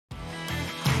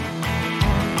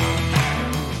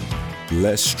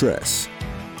less stress,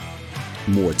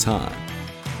 more time,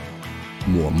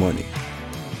 more money.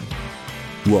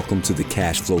 Welcome to the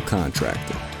Cash Flow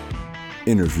Contractor.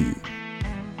 Interview.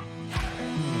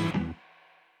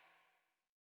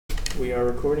 We are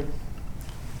recording.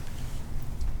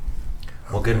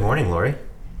 Well, good morning, Lori.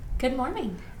 Good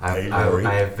morning. I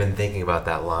have been thinking about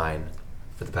that line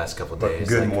for the past couple of days.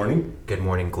 Good morning? Good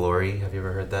morning, glory. Have you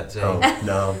ever heard that saying? Oh,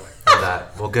 no.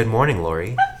 Well, good morning,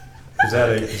 Lori.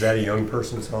 Is that a young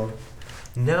person song?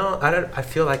 No, I don't. I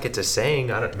feel like it's a saying.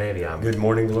 Maybe I'm. Good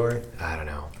morning, Glory? I don't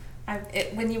know.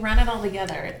 When you run it all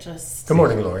together, it just... Good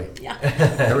morning, Glory. Yeah.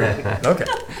 There we go. Okay.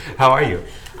 How are you?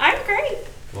 I'm great.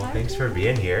 Well, thanks for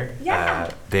being here. Yeah.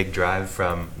 Big drive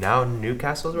from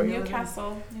Newcastle's where you live?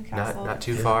 Newcastle. Not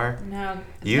too far. No.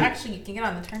 Actually, you can get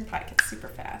on the turnpike. It's super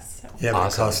fast. So. Yeah, but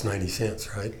Awesome. it costs 90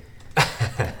 cents, right?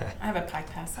 I have a pike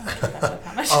pass. I'm not sure that's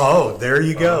how much. Oh, there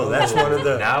you go. That's one of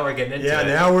the... Now we're getting into it. Yeah,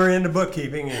 now we're into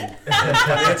bookkeeping and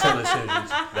financial decisions.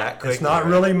 That quick. It's not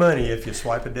really money if you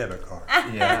swipe a debit card.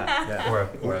 Yeah. Or a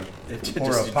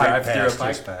Pipe pass,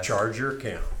 just just charge your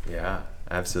account. Yeah,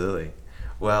 absolutely.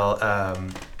 Well,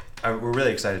 we're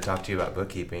really excited to talk to you about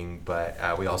bookkeeping,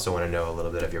 but we also want to know a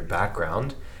little bit of your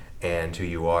background and who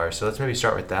you are. So let's maybe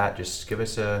start with that. Just give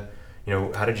us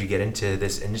how did you get into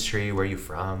this industry? Where are you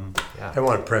from? Yeah. I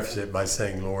want to preface it by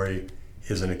saying Lori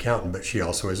is an accountant, but she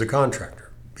also is a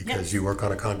contractor because you work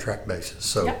on a contract basis.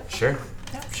 So Yep. Sure.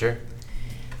 Yep. Sure.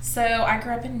 So I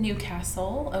grew up in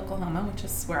Newcastle, Oklahoma, which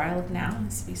is where I live now,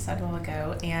 as we said a while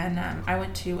ago. And I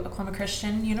went to Oklahoma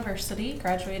Christian University,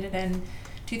 graduated in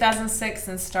 2006,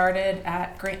 and started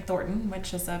at Grant Thornton,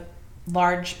 which is a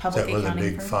large public is that accounting one of the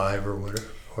big firm. five or whatever?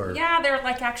 Or? Yeah, they're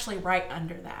like actually right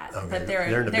under that, Okay. but They're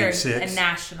in the they're big six? a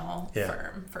national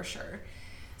firm for sure.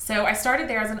 So I started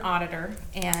there as an auditor,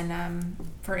 and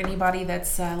for anybody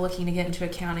that's looking to get into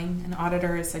accounting, an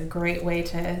auditor is a great way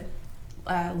to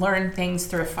learn things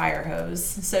through a fire hose,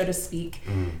 so to speak.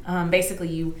 Basically,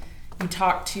 you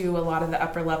talk to a lot of the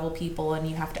upper level people, and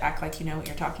you have to act like you know what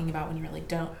you're talking about when you really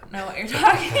don't know what you're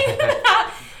talking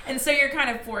about, and so you're kind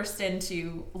of forced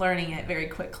into learning it very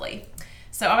quickly.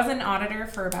 So I was an auditor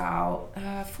for about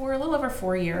a little over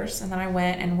 4 years, and then I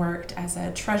went and worked as a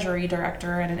treasury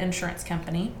director at an insurance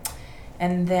company,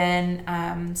 and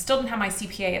then still didn't have my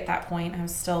CPA at that point. I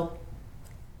was still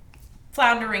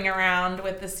floundering around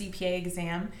with the CPA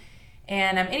exam,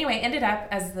 and anyway, ended up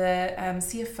as the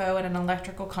CFO at an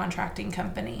electrical contracting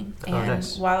company. And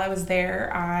nice. While I was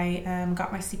there, I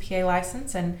got my CPA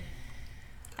license, and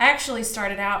I actually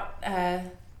started out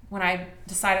when I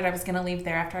decided I was going to leave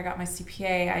there after I got my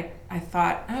CPA, I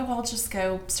thought, I'll just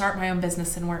go start my own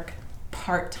business and work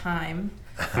part-time.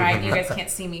 Right? You guys can't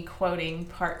see me quoting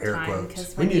part-time.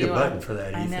 Quotes. We need a button for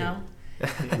that, I Ethan. know.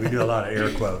 We do a lot of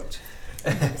air quotes.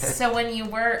 So when you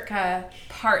work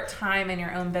part-time in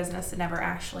your own business, it never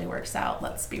actually works out,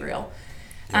 let's be real.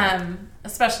 Yeah.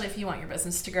 Especially if you want your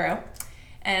business to grow.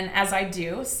 And as I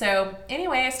do. So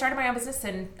anyway, I started my own business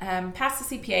and passed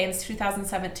the CPA in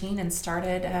 2017 and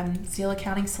started Zeal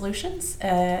Accounting Solutions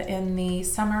in the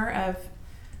summer of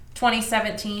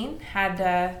 2017.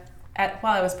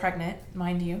 While I was pregnant,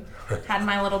 mind you, had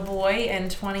my little boy in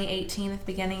 2018, at the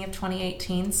beginning of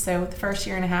 2018. So the first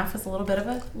year and a half was a little bit of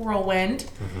a whirlwind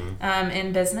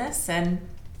in business, and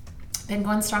been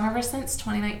going strong ever since.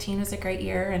 2019 was a great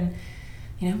year, and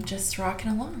just rocking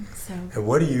along. So. And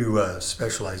what do you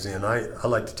specialize in? I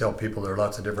like to tell people there are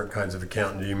lots of different kinds of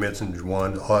accountants. You mentioned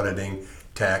one, auditing,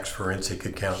 tax, forensic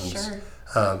accountants.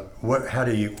 Sure. What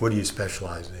do you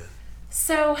specialize in?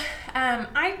 So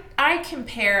I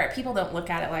compare, people don't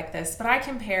look at it like this, but I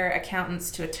compare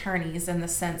accountants to attorneys in the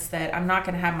sense that I'm not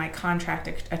going to have my contract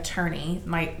attorney,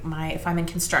 if I'm in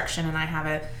construction and I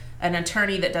have an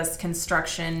attorney that does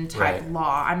construction type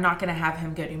law, I'm not going to have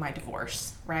him go do my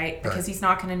divorce, right? Because he's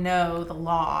not going to know the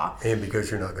law. And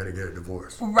because you're not going to get a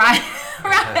divorce. Right.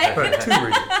 For 2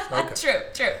 reasons. Okay.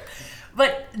 True.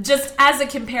 But just as a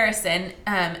comparison,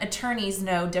 attorneys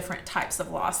know different types of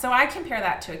law. So I compare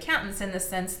that to accountants in the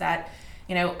sense that,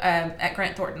 at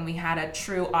Grant Thornton, we had a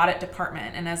true audit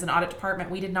department. And as an audit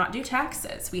department, we did not do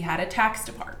taxes. We had a tax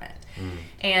department.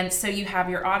 And so you have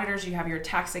your auditors, you have your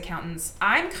tax accountants.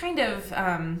 I'm kind of,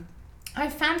 I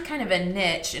found kind of a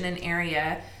niche in an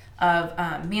area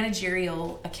of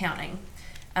managerial accounting.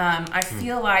 I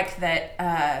feel like that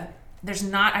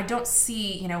I don't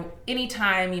see,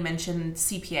 anytime you mention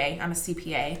CPA, I'm a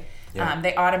CPA,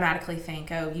 they automatically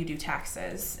think, oh, you do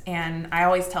taxes. And I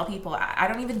always tell people, I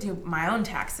don't even do my own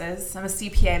taxes. I'm a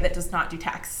CPA that does not do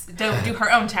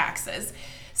her own taxes.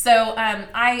 So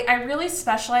I really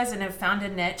specialize and have found a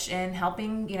niche in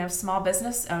helping small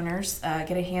business owners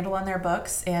get a handle on their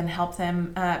books and help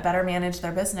them better manage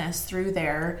their business through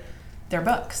their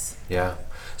books. Yeah.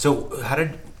 So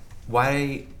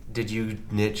why did you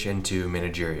niche into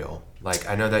managerial? Like,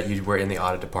 I know that you were in the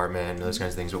audit department and those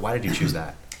kinds of things, but why did you choose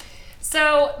that?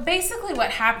 So basically what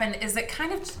happened is it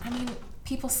kind of,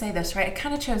 people say this, right? It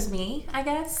kind of chose me, I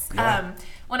guess. Yeah.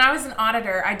 When I was an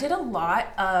auditor, I did a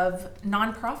lot of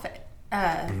nonprofit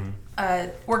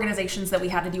organizations that we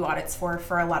had to do audits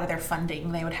for a lot of their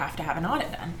funding. They would have to have an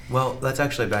audit done. Well, let's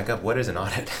actually back up. What is an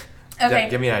audit? Okay.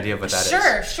 Give me an idea of what that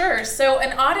is. Sure. So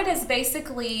an audit is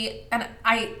basically,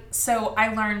 I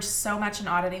learned so much in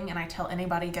auditing, and I tell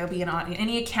anybody, go be an auditor,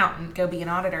 any accountant, go be an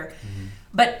auditor. Mm-hmm.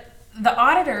 But the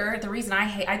auditor, the reason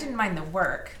I didn't mind the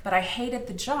work, but I hated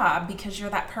the job because you're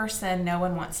that person no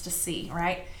one wants to see,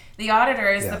 right? The auditor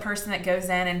is the person that goes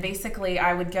in, and basically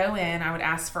I would go in, I would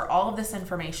ask for all of this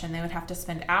information. They would have to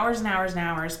spend hours and hours and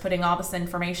hours putting all this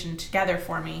information together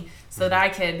for me so that I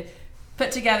could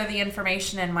put together the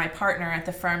information and my partner at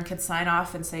the firm could sign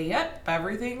off and say, yep,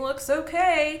 everything looks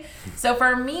okay. So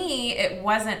for me, it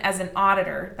wasn't, as an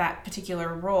auditor, that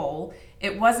particular role,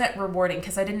 it wasn't rewarding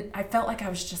because I felt like I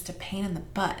was just a pain in the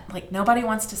butt. Like, nobody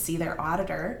wants to see their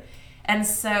auditor. And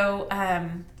so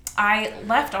I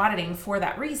left auditing for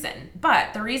that reason.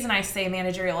 But the reason I say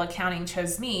managerial accounting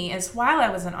chose me is while I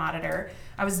was an auditor,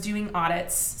 I was doing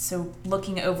audits, so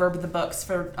looking over the books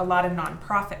for a lot of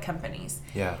nonprofit companies.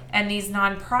 Yeah. And these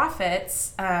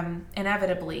nonprofits,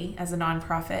 inevitably, as a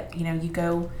nonprofit,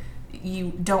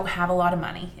 you don't have a lot of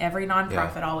money. Every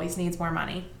nonprofit always needs more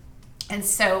money. And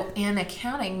so in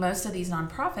accounting, most of these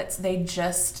nonprofits, they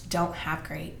just don't have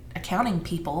great accounting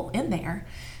people in there.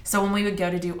 So when we would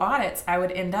go to do audits, I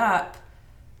would end up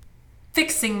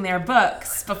fixing their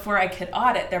books before I could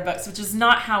audit their books, which is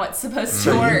not how it's supposed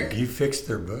to work. You fixed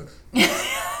their books?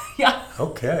 Yeah.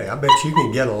 Okay, I bet you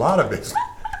can get a lot of business.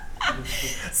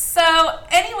 So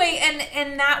anyway,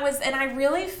 and that was, and I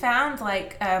really found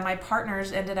my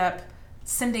partners ended up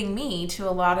sending me to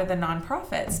a lot of the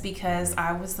nonprofits because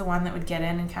I was the one that would get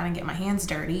in and kind of get my hands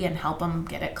dirty and help them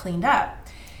get it cleaned up.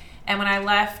 And when I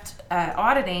left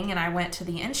auditing and I went to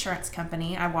the insurance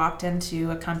company, I walked into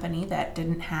a company that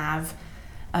didn't have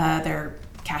their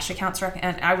cash accounts,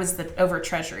 and I was over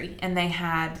treasury, and they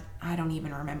had, I don't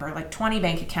even remember, 20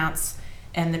 bank accounts,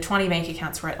 and the 20 bank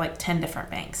accounts were at 10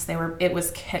 different banks. It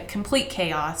was complete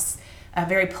chaos, a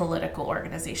very political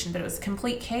organization, but it was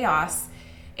complete chaos,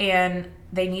 and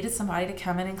they needed somebody to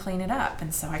come in and clean it up.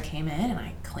 And so I came in and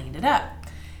I cleaned it up.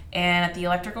 And at the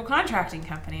electrical contracting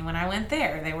company, when I went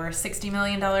there, they were a $60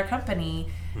 million company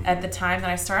at the time that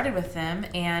I started with them.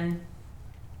 And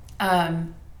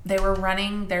they were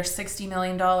running their $60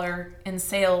 million in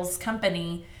sales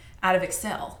company out of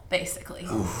Excel, basically.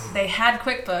 Oof. They had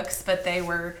QuickBooks, but they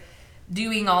were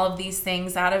doing all of these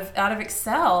things out of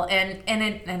Excel. And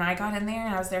I got in there,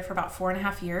 and I was there for about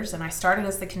 4.5 years. And I started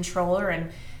as the controller,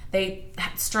 and they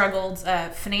struggled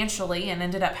financially and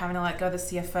ended up having to let go of the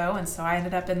CFO, and so I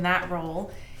ended up in that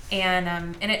role.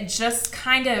 And it just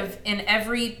kind of, in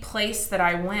every place that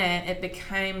I went, it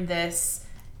became this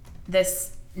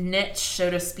niche, so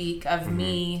to speak, of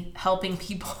me helping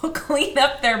people clean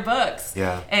up their books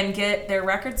and get their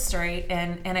records straight.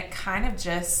 And it kind of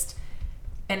just,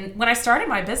 and when I started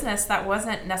my business, that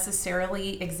wasn't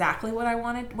necessarily exactly what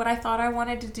I thought I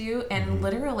wanted to do. And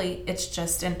literally, it's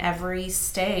just in every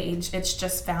stage, it's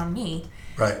just found me.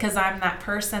 Right. Because I'm that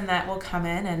person that will come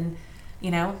in and,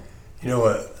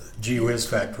 gee whiz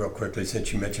fact real quickly,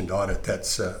 since you mentioned audit,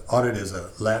 that's audit is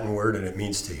a Latin word, and it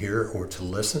means to hear or to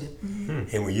listen.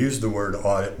 Mm-hmm. And we use the word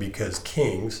audit because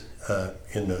kings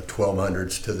in the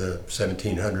 1200s to the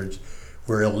 1700s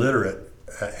were illiterate,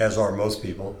 as are most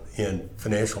people, in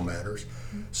financial matters.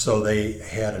 So they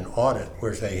had an audit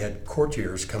where they had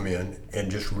courtiers come in and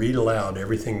just read aloud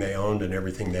everything they owned and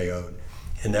everything they owed.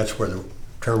 And that's where the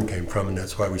term came from, and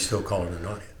that's why we still call it an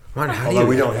audit. Ron, although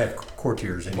we don't have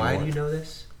courtiers anymore. Why do you know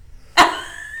this?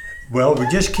 Well, we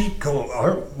just keep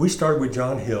going. We started with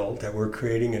John Hill, that we're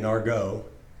creating an argot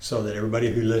so that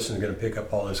everybody who listens is going to pick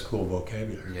up all this cool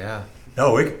vocabulary. Yeah.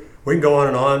 No, we can go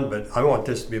on, but I want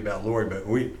this to be about Lori, but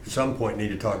we at some point need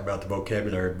to talk about the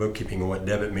vocabulary of bookkeeping and what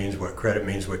debit means, what credit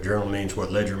means, what journal means,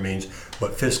 what ledger means,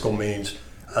 what fiscal means.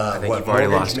 I think you've already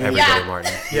lost everybody,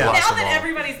 Martin. Yeah. Now that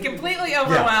everybody's completely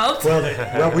overwhelmed.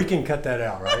 Yeah. Well, we can cut that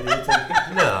out, right?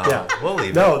 We'll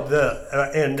leave it. No,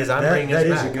 and because I'm bringing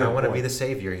us back. I want to be the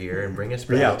savior here and bring us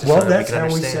back. Yeah, well, that's how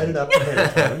we set it up ahead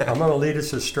of time. I'm going to lead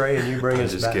us astray, and you bring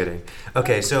us back. Just kidding.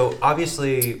 Okay, so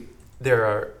obviously there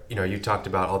are, you talked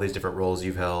about all these different roles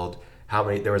you've held. how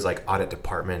many, there was like audit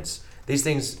departments. These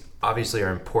things obviously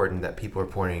are important that people are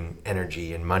pouring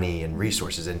energy and money and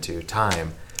resources into,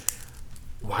 time.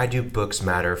 Why do books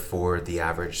matter for the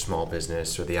average small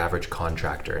business or the average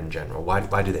contractor in general?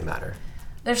 Why do they matter?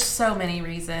 There's so many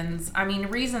reasons. I mean,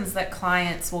 reasons that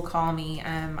clients will call me.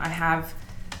 I have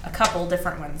a couple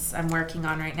different ones I'm working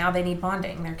on right now. They need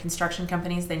bonding. They're construction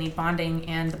companies. They need bonding.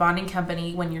 And the bonding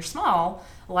company, when you're small,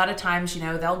 a lot of times,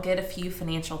 they'll get a few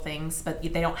financial things, but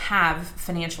they don't have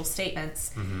financial statements.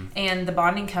 Mm-hmm. And the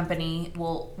bonding company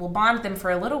will bond them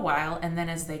for a little while. And then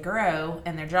as they grow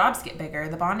and their jobs get bigger,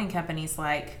 the bonding company's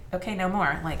like, okay, no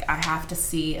more. Like, I have to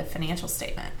see a financial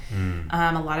statement.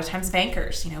 A lot of times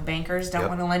bankers don't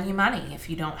want to lend you money if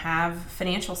you don't have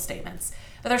financial statements.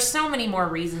 But there's so many more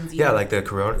reasons. Like during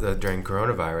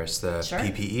coronavirus, the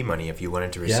PPE money, if you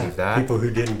wanted to receive that. People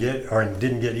who didn't get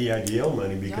EIDL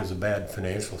money because of bad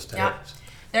financial status.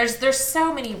 Yeah. There's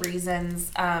so many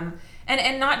reasons.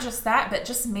 And not just that, but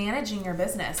just managing your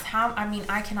business.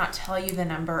 I cannot tell you the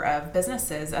number of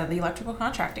businesses, the electrical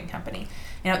contracting company,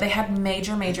 they had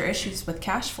major issues with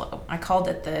cash flow. I called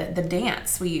it the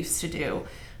dance we used to do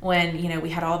when, we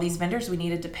had all these vendors we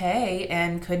needed to pay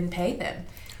and couldn't pay them.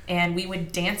 And we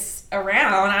would dance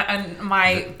around. A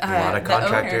lot of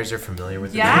contractors are familiar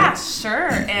with the dance. Sure.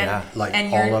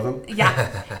 And, all of them?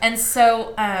 Yeah. And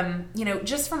so,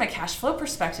 just from a cash flow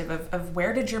perspective of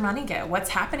where did your money go?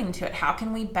 What's happening to it? How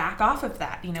can we back off of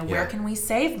that? Where can we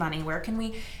save money?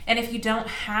 And if you don't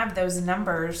have those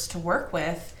numbers to work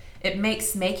with, it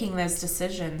makes making those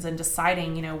decisions and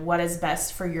deciding, what is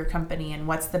best for your company and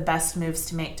what's the best moves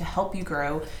to make to help you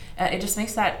grow. It just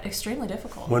makes that extremely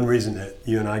difficult. One reason that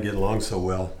you and I get along so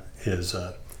well is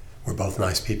we're both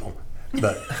nice people.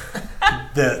 But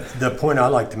the point I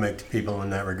like to make to people in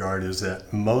that regard is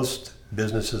that most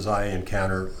businesses I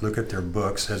encounter look at their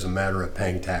books as a matter of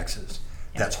paying taxes.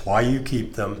 Yep. That's why you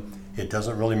keep them. It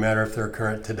doesn't really matter if they're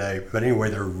current today. But anyway,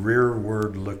 they're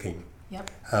rearward looking. Yep.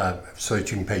 So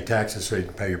that you can pay taxes, so you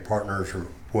can pay your partners or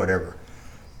whatever.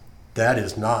 That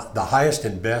is not the highest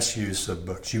and best use of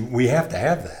books. We have to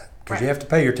have that because you have to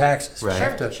pay your taxes.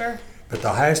 Right. Sure. But the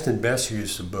highest and best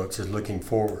use of books is looking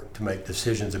forward to make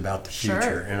decisions about the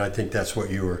future. And I think that's what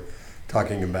you were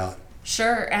talking about.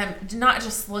 Sure. Not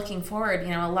just looking forward.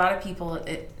 A lot of people,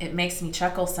 it makes me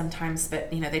chuckle sometimes,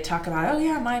 but, they talk about,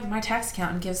 my tax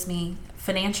accountant gives me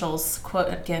financials,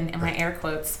 quote again in my air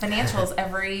quotes, financials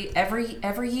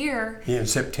every year. Yeah, in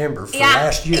September for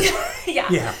last year.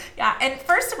 Yeah. And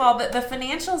first of all, the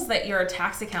financials that your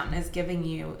tax accountant is giving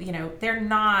you, they're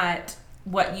not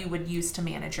what you would use to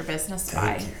manage your business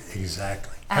by. Thank you.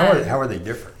 Exactly. How are they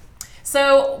different?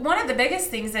 So one of the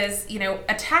biggest things is,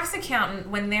 a tax accountant,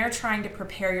 when they're trying to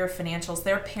prepare your financials,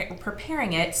 they're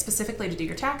preparing it specifically to do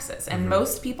your taxes. And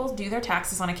most people do their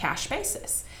taxes on a cash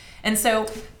basis. And so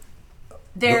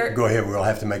Go ahead. We'll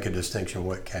have to make a distinction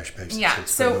what cash basis is.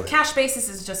 So cash basis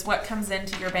is just what comes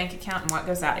into your bank account and what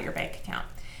goes out of your bank account.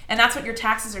 And that's what your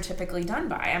taxes are typically done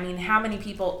by. I mean,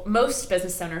 most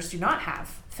business owners do not have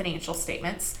financial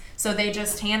statements. So they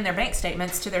just hand their bank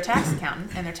statements to their tax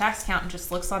accountant, and their tax accountant just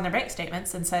looks on their bank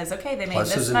statements and says, okay, they made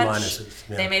Pluses this and much. Minuses.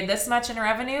 Yeah. They made this much in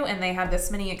revenue, and they had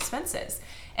this many expenses.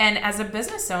 And as a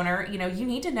business owner, you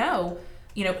need to know,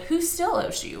 who still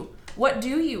owes you. What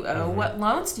do you owe? What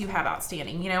loans do you have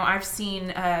outstanding? I've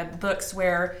seen books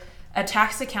where a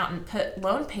tax accountant put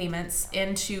loan payments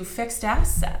into fixed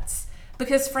assets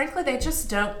because, frankly, they just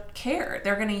don't care.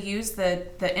 They're going to use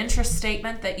the interest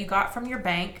statement that you got from your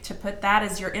bank to put that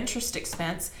as your interest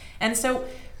expense. And so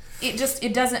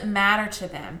it doesn't matter to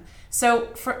them. So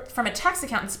from a tax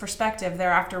accountant's perspective,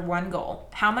 they're after one goal.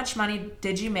 How much money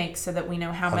did you make so that we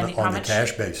know how much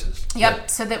cash basis. Yep.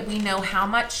 So that we know how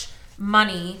much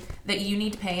money that you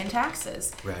need to pay in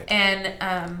taxes. Right.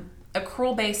 And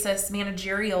accrual basis,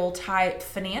 managerial type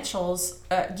financials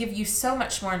give you so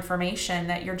much more information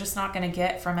that you're just not going to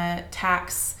get from a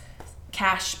tax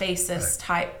cash basis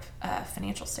type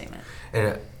financial statement.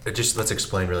 And just let's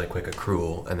explain really quick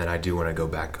accrual, and then I do want to go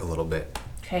back a little bit.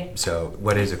 Okay. So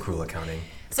what is accrual accounting?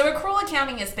 So accrual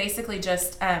accounting is basically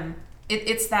just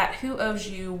it's that who owes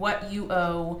you, what you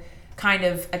owe kind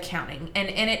of accounting, and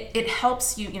it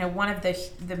helps you. One of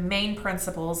the main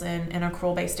principles in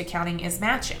accrual based accounting is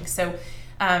matching. So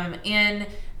in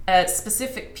a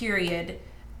specific period,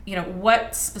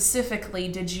 what specifically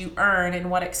did you earn and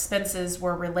what expenses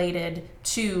were related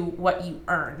to what you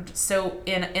earned. So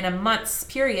in a month's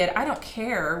period, I don't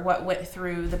care what went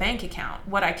through the bank account.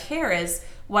 What I care is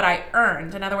what I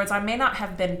earned. In other words, I may not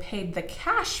have been paid the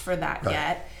cash for that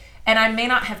yet. And I may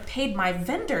not have paid my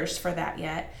vendors for that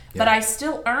yet, but I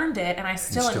still earned it and I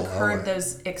still incurred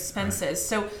those expenses. Right.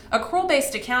 So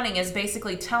accrual-based accounting is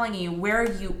basically telling you where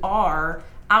you are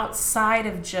outside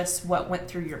of just what went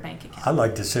through your bank account. I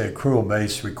like to say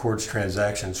accrual-based records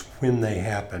transactions when they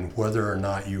happen, whether or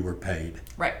not you were paid.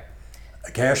 Right.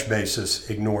 A cash basis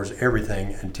ignores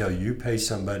everything until you pay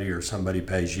somebody or somebody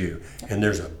pays you. And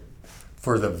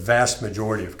for the vast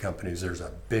majority of companies, there's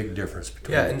a big difference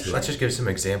between the two. Let's just give some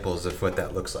examples of what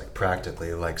that looks like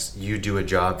practically. Like you do a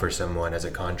job for someone as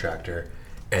a contractor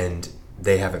and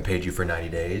they haven't paid you for 90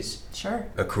 days. Sure.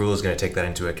 Accrual is going to take that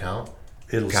into account.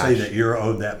 It'll say that you're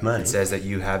owed that money. It says that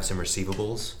you have some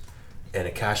receivables, and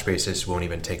a cash basis won't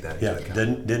even take that into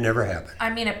account. Didn't ever happen.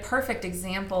 I mean, a perfect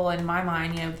example in my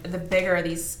mind, the bigger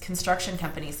these construction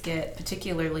companies get,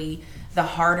 particularly the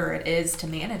harder it is to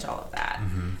manage all of that.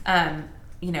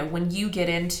 Mm-hmm. When you get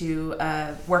into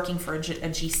working for a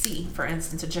GC, for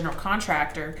instance, a general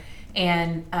contractor,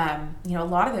 and a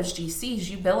lot of those GCs,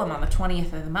 you bill them on the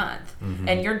 20th of the month, mm-hmm.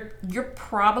 and you're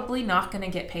probably not going to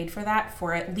get paid for that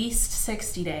for at least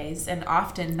 60 days, and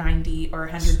often 90 or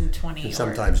 120, and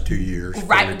sometimes 2 years.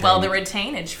 Right. Well, the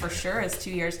retainage for sure is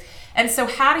 2 years. And so,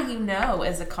 how do you know,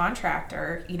 as a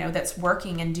contractor, that's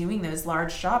working and doing those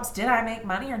large jobs, did I make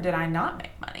money or did I not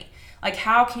make money? Like,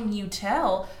 how can you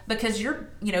tell? Because you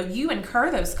incur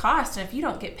those costs, and if you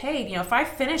don't get paid, if I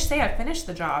finish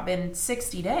the job in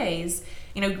 60 days,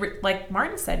 like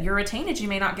Martin said, your retainage you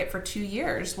may not get for 2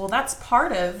 years. Well, that's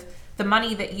part of the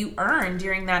money that you earn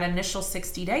during that initial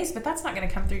 60 days, but that's not going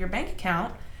to come through your bank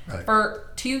account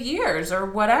for 2 years or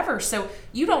whatever. So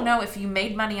you don't know if you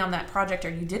made money on that project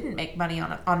or you didn't make money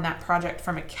on that project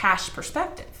from a cash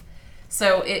perspective.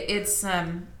 So it's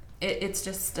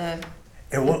just.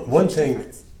 And one thing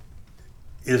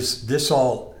is this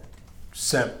all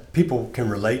people can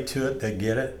relate to it, they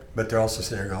get it, but they're also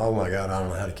sitting there going, oh my God, I don't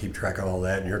know how to keep track of all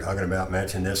that, and you're talking about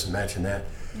matching this and matching that.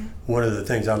 Yeah. One of the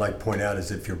things I'd like to point out is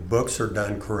if your books are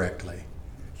done correctly,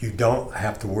 you don't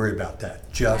have to worry about that.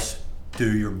 Just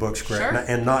do your books correct. Sure.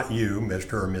 And not you,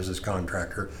 Mr. or Mrs.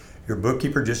 Contractor. Your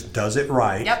bookkeeper just does it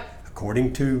right.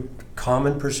 According to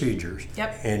common procedures,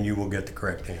 and you will get the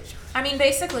correct answer. I mean,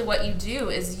 basically what you do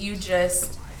is you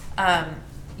just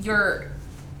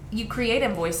you create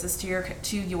invoices to your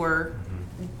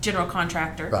mm-hmm. general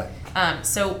contractor. Right.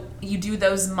 So you do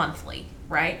those monthly,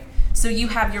 right? So you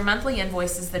have your monthly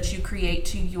invoices that you create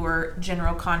to your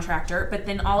general contractor, but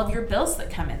then all of your bills that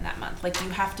come in that month, like you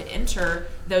have to enter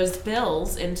those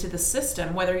bills into the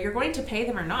system, whether you're going to pay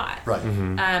them or not. Right.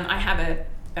 Mm-hmm. I have a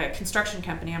construction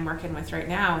company I'm working with right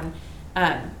now,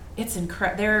 and it's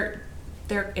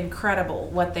they're incredible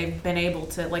what they've been able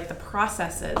to, like the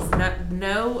processes.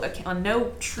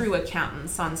 No true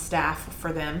accountants on staff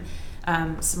for them.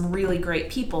 Some really great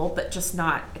people, but just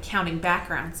not accounting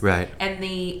backgrounds. Right. And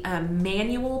the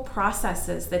manual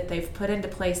processes that they've put into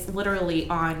place, literally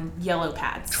on yellow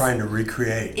pads, trying to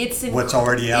recreate what's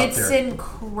already out there. It's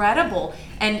incredible.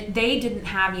 And they didn't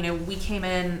have, we came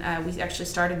in, we actually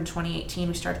started in 2018.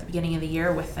 We started at the beginning of the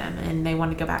year with them, and they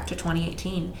wanted to go back to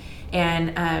 2018.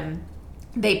 And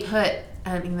they put,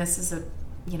 this is a,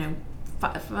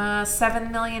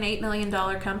 $7 million, $8 million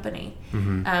company,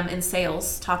 mm-hmm. In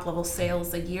sales, top level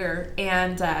sales a year,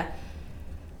 and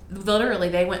literally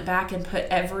they went back and put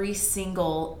every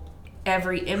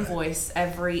invoice,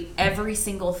 every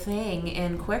single thing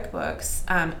in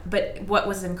QuickBooks. But what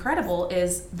was incredible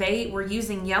is they were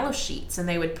using yellow sheets, and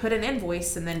they would put an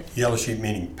invoice and then yellow sheet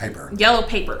meaning paper. Yellow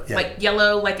paper, like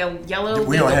a yellow.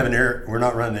 We don't have we're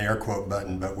not running the air quote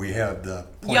button, but we have the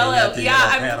yellow.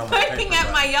 I'm pointing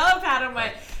at my yellow pad on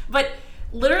my. But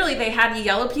literally, they had a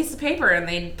yellow piece of paper, and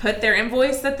they'd put their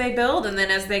invoice that they billed, and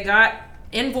then as they got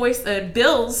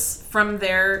bills from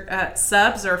their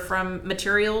subs or from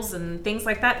materials and things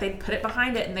like that, they'd put it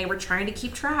behind it, and they were trying to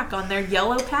keep track on their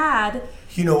yellow pad.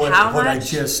 You know what?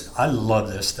 I love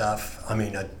this stuff. I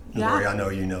mean, Lori, I know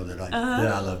you know that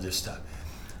I love this stuff.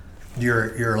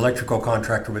 Your electrical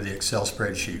contractor with the Excel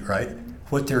spreadsheet, right?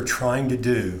 What they're trying to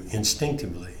do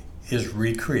instinctively is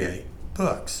recreate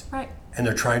books. Right. And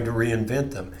they're trying to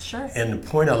reinvent them. Sure. And the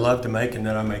point I love to make, and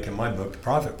that I make in my book, The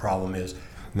Profit Problem, is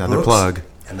Another plug.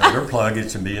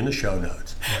 It's to be in the show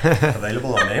notes.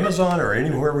 Available on Amazon or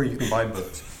anywhere where you can buy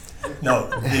books. No,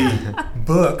 the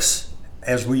books,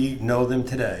 as we know them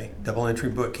today, double entry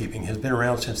bookkeeping, has been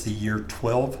around since the year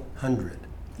 1200.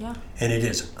 Yeah. And it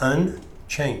is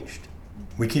unchanged.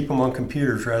 We keep them on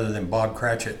computers rather than Bob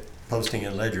Cratchit posting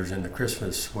in ledgers in the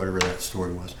Christmas, whatever that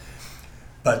story was.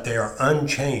 But they are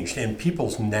unchanged, and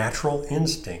people's natural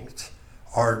instincts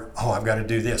are, I've got to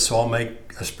do this, so I'll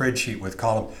make a spreadsheet with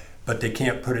column, but they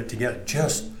can't put it together.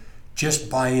 Just just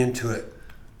buy into it.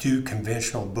 Do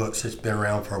conventional books. It's been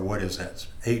around for, what is that?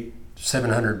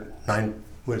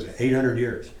 800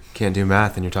 years. Can't do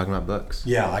math and you're talking about books.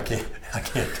 Yeah, I can't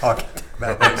talk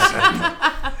about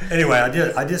that. Anyway,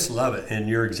 I just love it. And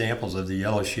your examples of the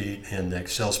yellow sheet and the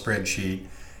Excel spreadsheet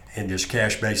and just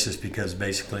cash basis, because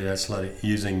basically that's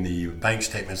using the bank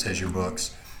statements as your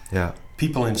books. Yeah.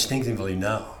 People instinctively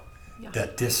know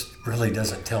that this really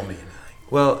doesn't tell me anything.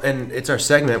 Well, and it's our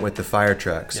segment with the fire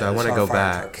truck, so I want to go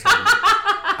back.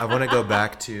 I want to go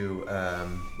back to,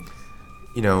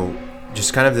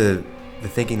 just kind of the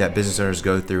thinking that business owners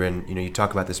go through, and you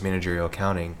talk about this managerial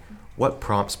accounting. What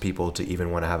prompts people to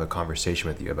even want to have a conversation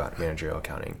with you about managerial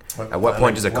accounting? At what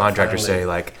point does a contractor say,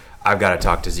 like, I've got to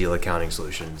talk to Zeal Accounting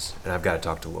Solutions and I've got to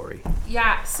talk to Lori?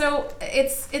 Yeah, so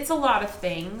it's a lot of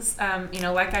things.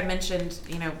 Like I mentioned,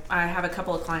 I have a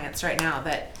couple of clients right now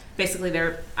that basically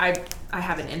I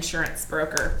have an insurance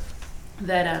broker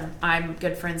that I'm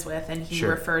good friends with, and he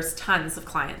refers tons of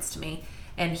clients to me.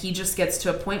 And he just gets to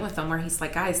a point with them where he's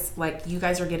like, guys, like, you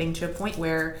guys are getting to a point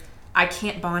where I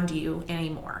can't bond you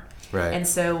anymore. Right. And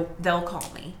so they'll call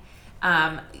me.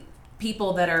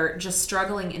 People that are just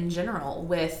struggling in general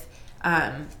with,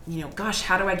 gosh,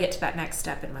 how do I get to that next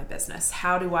step in my business?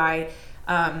 How do I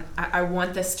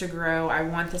want this to grow. I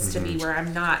want this to be where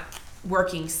I'm not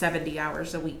working 70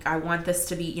 hours a week. I want this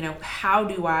to be,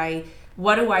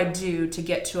 what do I do to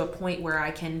get to a point where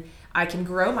I can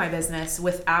grow my business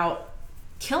without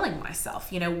killing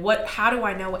myself? How do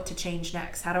I know what to change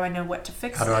next? How do I know what to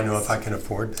fix? How do I know next? if I can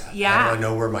afford that? Yeah. How do I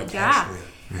know where my cash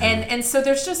went? And so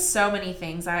there's just so many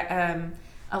things. A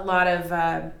lot of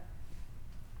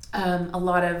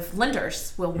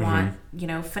lenders will want,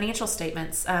 financial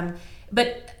statements.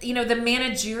 But the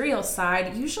managerial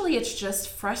side, usually it's just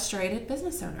frustrated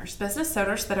business owners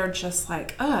that are just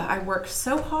like, I work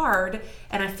so hard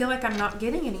and I feel like I'm not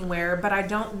getting anywhere, but I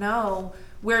don't know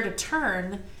where to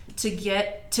turn to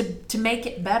get to make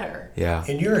it better. Yeah.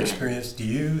 In your experience,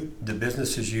 the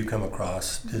businesses you come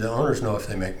across, do the owners know if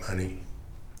they make money?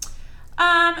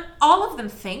 All of them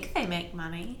think they make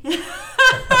money.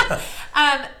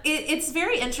 It's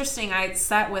very interesting. I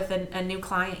sat with a new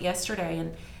client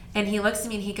yesterday, and he looks at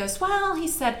me and he goes, well, he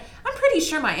said, I'm pretty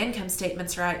sure my income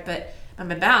statement's right, but on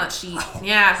my balance sheet,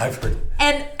 I've heard.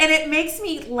 And it makes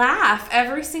me laugh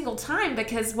every single time,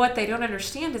 because what they don't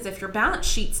understand is if your balance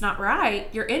sheet's not right,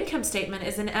 your income statement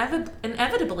is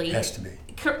inevitably Has to be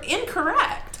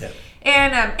incorrect. Yeah.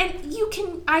 And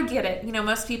I get it.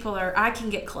 Most people are, I can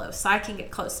get close,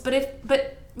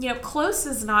 but close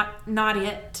is not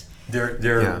it.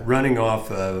 They're running off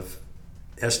of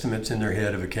estimates in their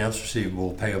head of accounts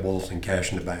receivable, payables, and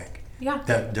cash in the bank. Yeah.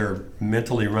 That they're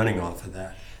mentally running off of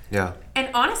that. Yeah. And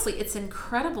honestly, it's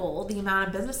incredible the amount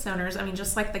of business owners,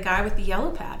 just like the guy with the yellow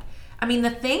pad.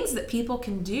 The things that people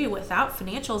can do without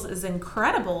financials is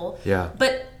incredible. Yeah.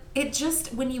 But it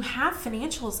just, when you have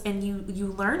financials and you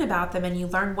learn about them and you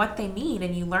learn what they mean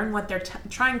and you learn what they're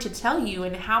trying to tell you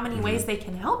and how many ways they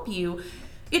can help you,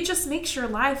 it just makes your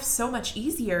life so much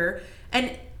easier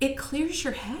and it clears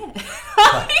your head.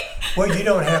 Well, you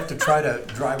don't have to try to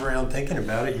drive around thinking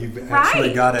about it. You've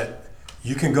actually got it.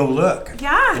 You can go look.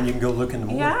 Yeah. And you can go look in the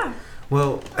morning. Yeah.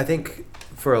 Well, I think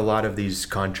for a lot of these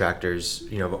contractors,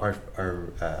 our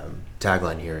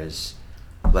tagline here is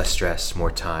less stress,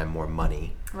 more time, more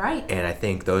money. Right. And I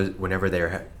think whenever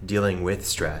they're dealing with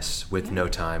stress, with no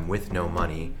time, with no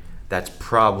money, that's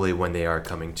probably when they are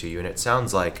coming to you. And it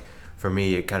sounds like, for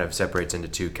me, it kind of separates into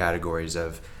two categories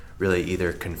of really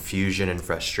either confusion and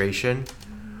frustration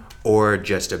or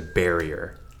just a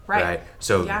barrier. Right.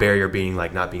 So barrier being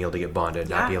like not being able to get bonded,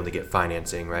 not being able to get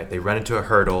financing, right? They run into a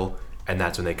hurdle and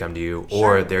that's when they come to you,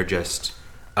 or they're just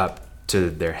up to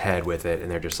their head with it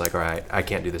and they're just like, all right, I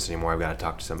can't do this anymore. I've got to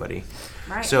talk to somebody.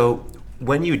 Right. So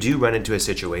when you do run into a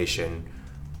situation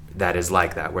that is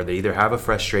like that, where they either have a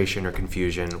frustration or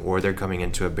confusion or they're coming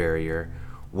into a barrier,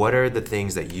 what are the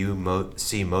things that you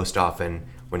see most often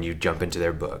when you jump into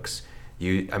their books?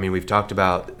 We've talked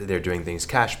about they're doing things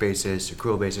cash basis,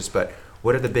 accrual basis, but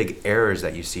what are the big errors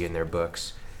that you see in their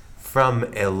books from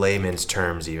a layman's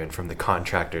terms, even from the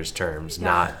contractor's terms,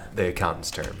 not the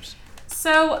accountant's terms?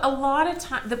 So a lot of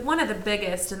time, one of the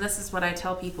biggest, and this is what I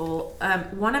tell people,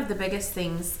 one of the biggest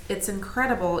things, it's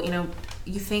incredible,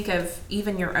 you think of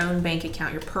even your own bank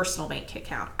account, your personal bank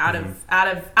account,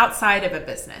 outside of a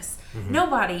business.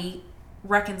 Nobody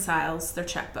reconciles their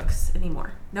checkbooks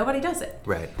anymore. Nobody does it.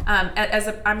 Right.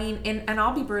 And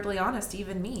I'll be brutally honest,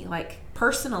 even me, like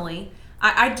personally,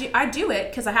 I do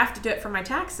it because I have to do it for my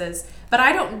taxes, but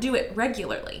I don't do it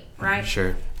regularly, right?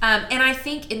 Sure. And I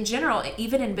think in general,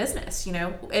 even in business,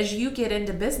 as you get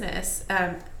into business,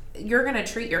 you're going to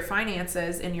treat your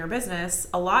finances in your business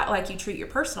a lot like you treat your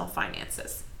personal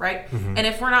finances, right? Mm-hmm. And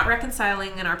if we're not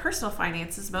reconciling in our personal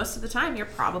finances, most of the time you're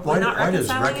probably not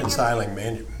reconciling. Why does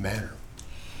reconciling matter?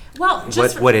 Well,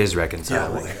 just what is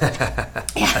reconciling?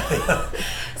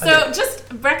 So just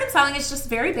reconciling is just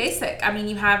very basic. I mean,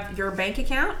 you have your bank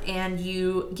account and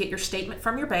you get your statement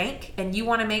from your bank, and you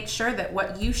want to make sure that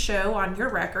what you show on your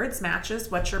records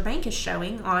matches what your bank is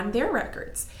showing on their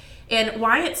records. And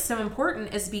why it's so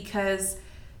important is because,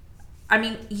 I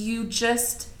mean,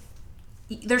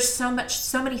 there's so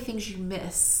many things you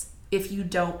miss if you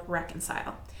don't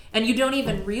reconcile, and you don't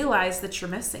even realize that you're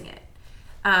missing it.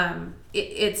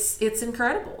 It's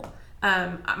incredible.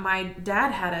 My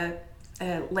dad had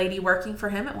a lady working for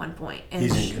him at one point, and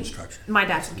he's in construction. My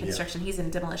dad's in construction. Yeah. He's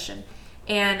in demolition,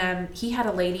 and he had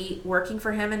a lady working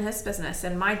for him in his business.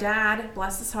 And my dad,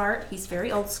 bless his heart, he's very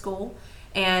old school.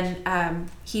 And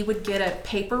he would get a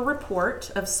paper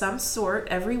report of some sort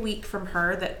every week from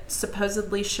her that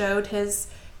supposedly showed his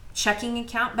checking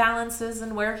account balances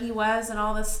and where he was and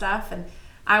all this stuff. And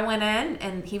I went in,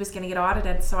 and he was going to get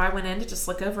audited, so I went in to just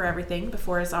look over everything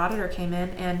before his auditor came in.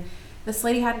 And this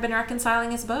lady hadn't been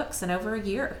reconciling his books in over a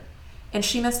year, and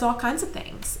she missed all kinds of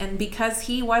things. And because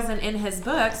he wasn't in his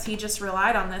books, he just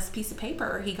relied on this piece of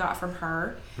paper he got from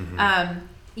her. Mm-hmm.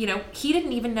 He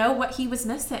didn't even know what he was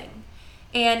missing.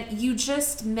 And you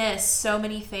just miss so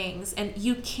many things, and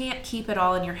you can't keep it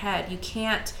all in your head. You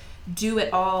can't do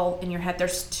it all in your head.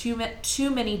 There's too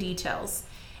many details.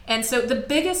 And so the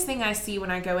biggest thing I see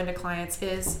when I go into clients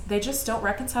is they just don't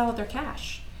reconcile with their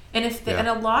cash. And and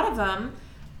a lot of them,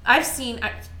 I've seen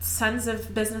tons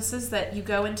of businesses that you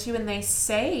go into and they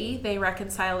say they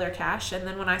reconcile their cash, and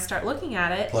then when I start looking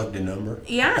at it, plugged a number.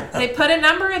 Yeah, they put a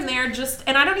number in there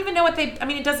and I don't even know what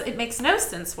it makes no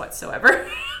sense whatsoever.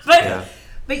 But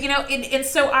and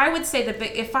so I would say that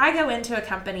if I go into a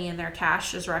company and their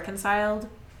cash is reconciled,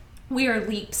 we are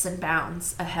leaps and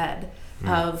bounds ahead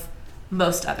of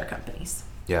most other companies.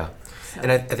 Yeah. So.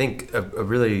 And I think a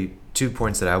really 2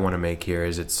 points that I want to make here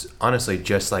is it's honestly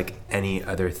just like any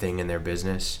other thing in their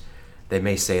business. They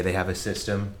may say they have a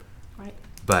system, right,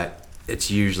 but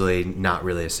it's usually not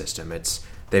really a system.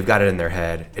 They've got it in their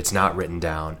head. It's not written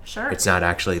down. Sure. It's not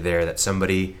actually there that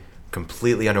somebody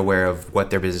completely unaware of what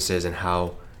their business is and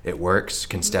how it works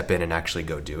can step in and actually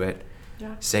go do it.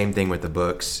 Yeah. Same thing with the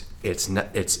books. It's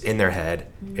in their head.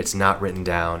 Mm-hmm. It's not written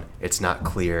down. It's not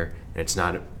clear. And it's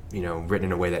not written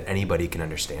in a way that anybody can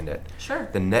understand it. Sure.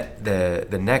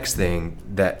 The next thing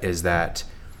that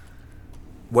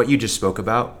what you just spoke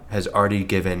about has already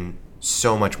given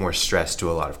so much more stress to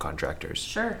a lot of contractors.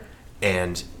 Sure.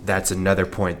 And that's another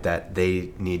point that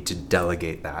they need to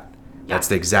delegate that. Yeah. That's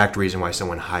the exact reason why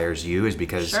someone hires you, is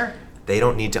because they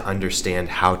don't need to understand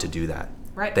how to do that.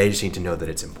 Right. They just need to know that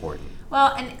it's important.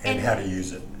 Well, and how to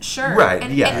use it. Sure. Right.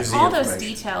 And all those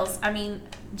details. I mean,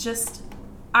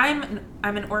 I'm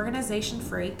an organization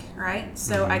freak, right?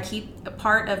 So I keep a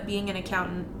part of being an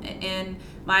accountant, in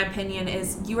my opinion,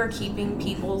 is you are keeping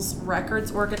people's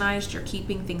records organized. You're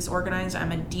keeping things organized.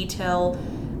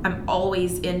 I'm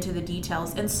always into the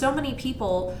details. And so many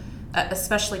people,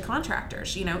 especially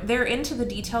contractors, they're into the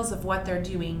details of what they're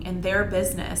doing in their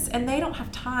business, and they don't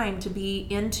have time to be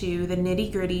into the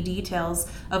nitty-gritty details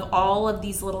of all of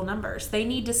these little numbers. They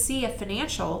need to see a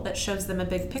financial that shows them a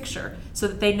big picture so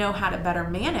that they know how to better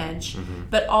manage. Mm-hmm.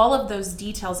 But all of those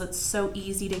details, it's so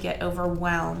easy to get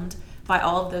overwhelmed by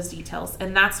all of those details.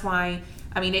 And that's why,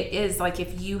 it is like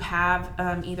if you have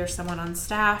either someone on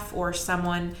staff or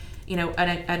someone,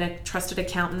 a trusted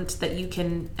accountant that you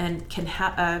can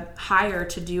hire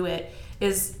to do it,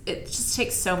 it just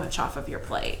takes so much off of your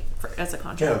plate as a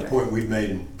contractor. Yeah, the point we've made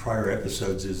in prior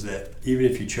episodes is that even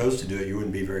if you chose to do it, you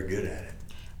wouldn't be very good at it.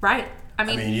 Right.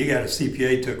 You got a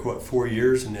CPA, took 4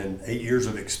 years, and then 8 years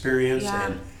of experience,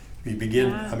 and you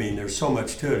begin. Yeah. There's so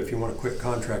much to it. If you want to quit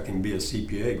contracting and be a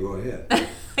CPA, go ahead.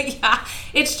 Yeah,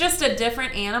 it's just a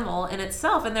different animal in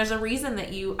itself, and there's a reason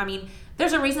that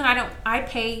there's a reason I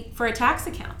pay for a tax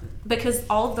accountant, because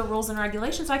all of the rules and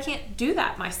regulations, I can't do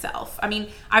that myself.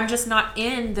 I'm just not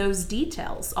in those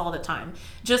details all the time.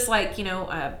 Just like,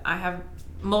 I have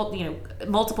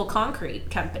multiple concrete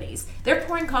companies. They're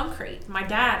pouring concrete. My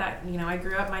dad, I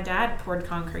grew up, my dad poured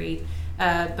concrete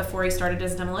before he started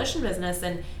his demolition business,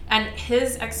 and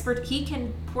his expert, he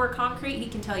can pour concrete, he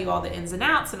can tell you all the ins and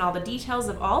outs and all the details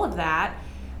of all of that.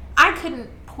 I couldn't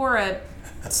pour a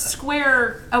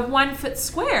 1 foot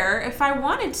square if I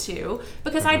wanted to,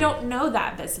 because I don't know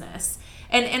that business.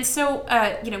 And so,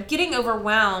 getting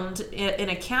overwhelmed in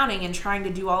accounting and trying to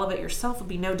do all of it yourself would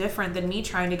be no different than me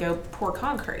trying to go pour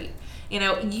concrete.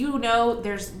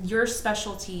 There's your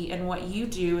specialty, and what you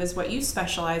do is what you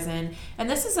specialize in. And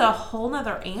this is a whole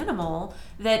nother animal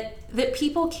that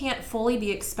people can't fully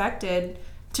be expected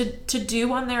to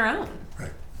do on their own.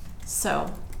 Right.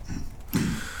 So.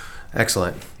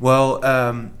 Excellent. Well,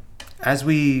 as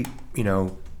we,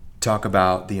 talk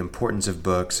about the importance of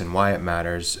books and why it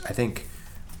matters, I think,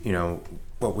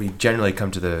 what we generally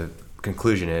come to the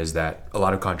conclusion is that a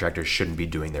lot of contractors shouldn't be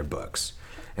doing their books.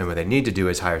 And what they need to do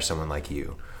is hire someone like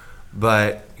you.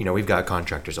 But, we've got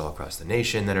contractors all across the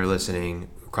nation that are listening,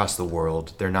 across the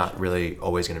world. They're not really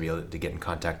always going to be able to get in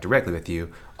contact directly with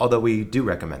you, although we do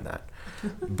recommend that.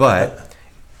 But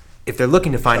if they're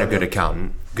looking to find a good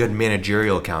accountant, good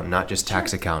managerial accountant, not just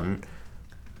tax accountant,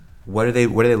 what are they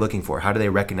looking for? How do they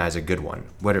recognize a good one?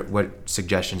 What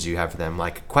suggestions do you have for them?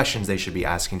 Like questions they should be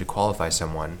asking to qualify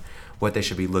someone, what they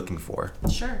should be looking for?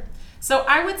 Sure. So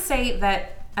I would say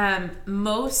that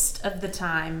most of the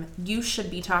time you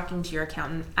should be talking to your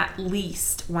accountant at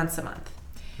least once a month.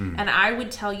 And I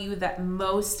would tell you that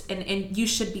and you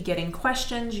should be getting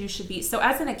questions. So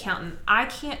as an accountant, I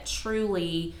can't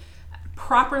truly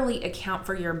properly account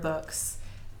for your books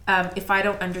if I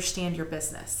don't understand your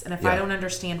business and if I don't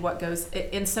understand what goes.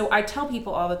 And so I tell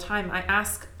people all the time, I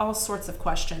ask all sorts of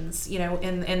questions,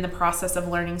 in the process of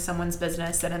learning someone's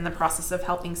business and in the process of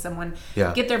helping someone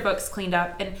get their books cleaned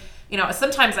up. And,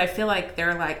 sometimes I feel like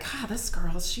they're like, this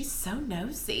girl, she's so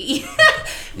nosy.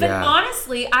 But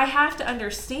honestly, I have to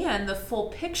understand the full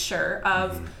picture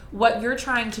of what you're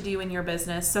trying to do in your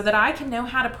business so that I can know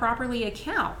how to properly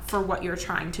account for what you're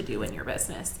trying to do in your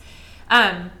business.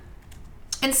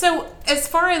 And so as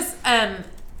far as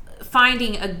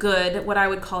finding what I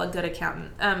would call a good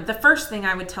accountant, the first thing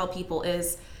I would tell people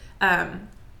is, kind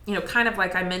of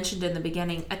like I mentioned in the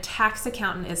beginning, a tax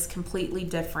accountant is completely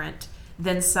different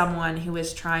than someone who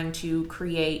is trying to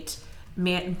create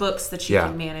books that you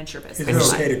can manage your business.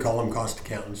 Is it okay to call them cost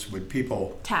accountants? Would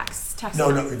people... Tax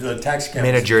No, the tax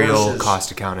accountants. Managerial cost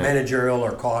accountant. Managerial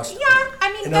or cost. Yeah,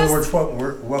 I mean... In other words,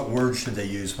 what words should they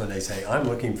use when they say, I'm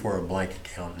looking for a blank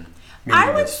accountant?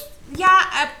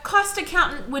 A cost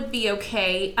accountant would be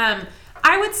okay.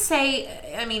 I would say,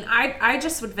 I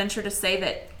just would venture to say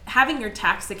that having your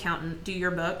tax accountant do your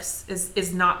books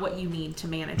is not what you need to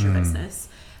manage your business.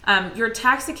 Your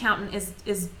tax accountant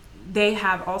they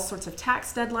have all sorts of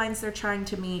tax deadlines they're trying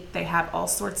to meet. They have all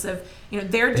sorts of,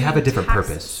 they have a different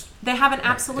purpose. They have an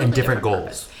absolutely and different goals.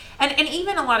 Purpose. And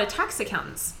even a lot of tax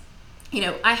accountants,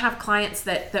 I have clients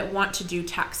that want to do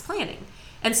tax planning.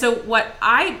 And so what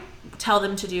I tell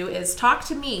them to do is talk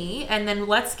to me, and then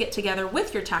let's get together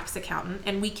with your tax accountant,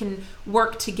 and we can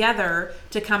work together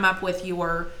to come up with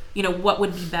your, what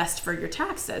would be best for your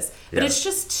taxes. But it's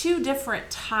just two different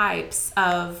types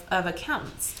of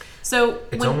accountants. So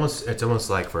it's almost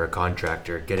like for a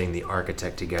contractor getting the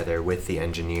architect together with the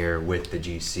engineer, with the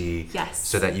GC,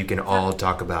 so that you can all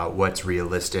talk about what's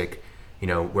realistic.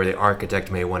 Where the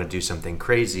architect may want to do something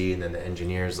crazy, and then the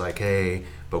engineer's like, hey,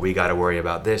 but we got to worry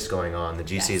about this going on. The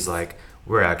GC's like,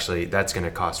 that's going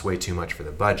to cost way too much for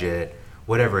the budget.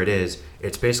 Whatever it is,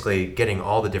 it's basically getting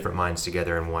all the different minds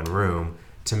together in one room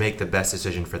to make the best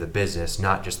decision for the business,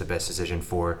 not just the best decision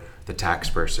for the tax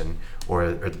person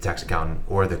or the tax accountant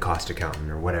or the cost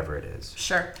accountant or whatever it is.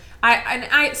 Sure.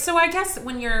 So I guess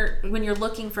when you're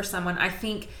looking for someone, I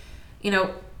think,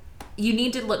 you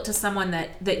need to look to someone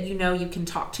that you can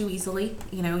talk to easily.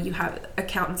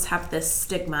 Accountants have this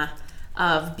stigma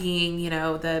of being,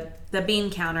 the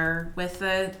bean counter with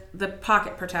the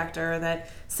pocket protector that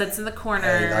sits in the corner.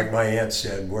 Hey, like my aunt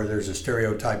said, where there's a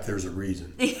stereotype, there's a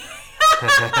reason.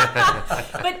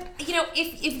 But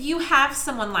if you have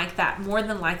someone like that, more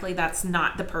than likely that's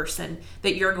not the person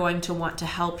that you're going to want to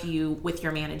help you with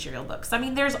your managerial books.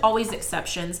 There's always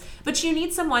exceptions, but you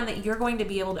need someone that you're going to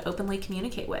be able to openly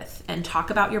communicate with and talk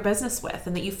about your business with,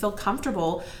 and that you feel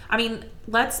comfortable.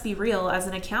 Let's be real, as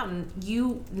an accountant,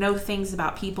 you know things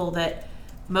about people that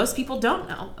most people don't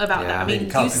know about that.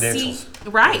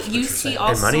 You see all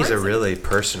sorts. And money's a really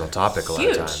personal topic a lot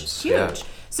of times. Huge. Yeah.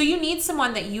 So you need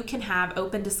someone that you can have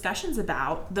open discussions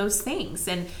about those things.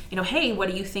 And, hey, what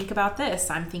do you think about this?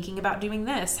 I'm thinking about doing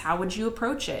this. How would you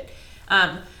approach it?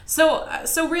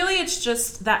 So really it's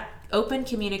just that open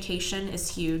communication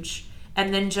is huge.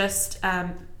 And then just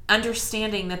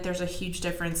understanding that there's a huge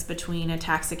difference between a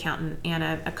tax accountant and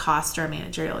a cost or a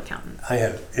managerial accountant. I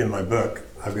have, in my book,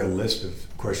 I've got a list of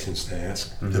questions to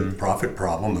ask. The profit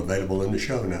problem available in the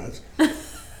show notes.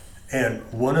 And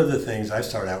one of the things I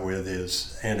start out with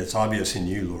is, and it's obvious in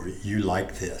you, Lori, you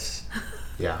like this.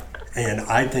 Yeah. And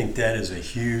I think that is a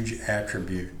huge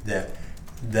attribute that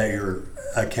your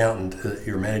accountant,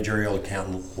 your managerial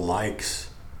accountant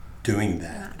likes doing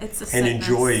that. Yeah, it's a and sickness.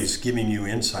 enjoys giving you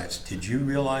insights. Did you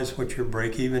realize what your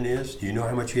break even is? Do you know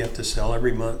how much you have to sell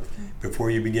every month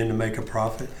before you begin to make a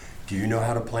profit? Do you know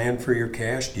how to plan for your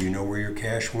cash? Do you know where your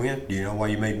cash went? Do you know why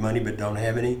you made money but don't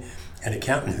have any? An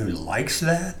accountant who likes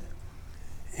that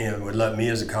and would let me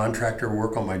as a contractor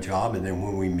work on my job, and then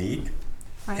when we meet,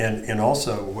 Right. and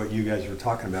also what you guys were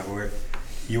talking about, where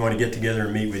you want to get together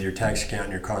and meet with your tax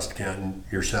accountant, your cost accountant,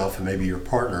 yourself, and maybe your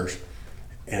partners,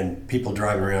 and people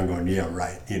driving around going, yeah,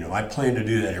 right, I plan to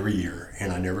do that every year,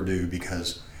 and I never do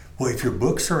because, well, if your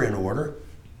books are in order,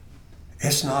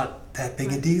 it's not that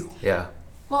big a deal. Yeah.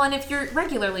 Well, and if you're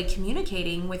regularly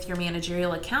communicating with your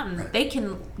managerial accountant, Right. they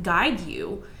can guide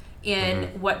you in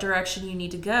what direction you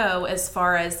need to go as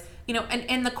far as,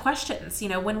 and the questions,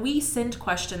 when we send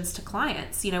questions to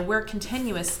clients, we're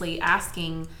continuously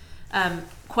asking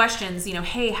questions,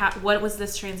 hey, what was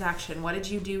this transaction? What did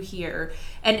you do here?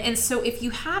 And so if you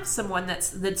have someone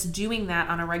that's doing that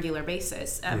on a regular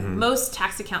basis, most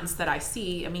tax accountants that I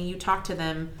see, you talk to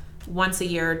them once a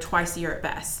year, twice a year at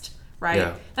best. Right?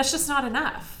 Yeah. That's just not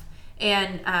enough.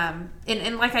 And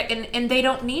they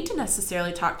don't need to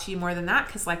necessarily talk to you more than that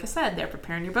because, like I said, they're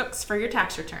preparing your books for your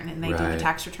tax return, and they do Right. the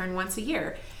tax return once a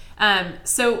year.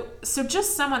 So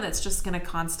just someone that's just going to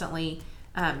constantly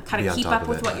kind Be of on keep top up of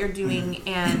with it. what you're doing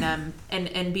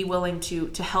and be willing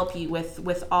to help you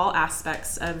with all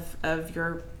aspects of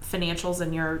your financials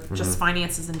and your just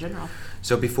finances in general.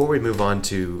 So before we move on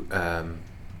to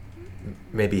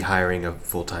maybe hiring a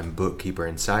full-time bookkeeper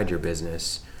inside your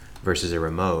business versus a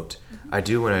remote, I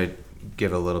do want to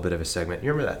give a little bit of a segment.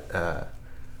 You remember that,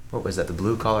 what was that, the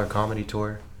Blue Collar Comedy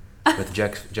Tour with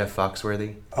Jeff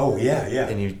Foxworthy? Oh, yeah.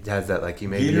 And you has that, like, you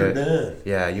may Get be her done.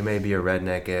 yeah, you may be a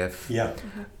redneck if. Yeah.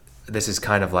 This is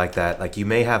kind of like that. Like, you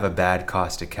may have a bad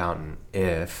cost accountant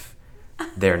if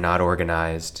they're not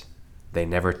organized, they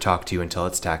never talk to you until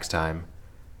it's tax time,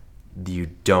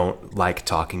 you don't like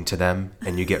talking to them,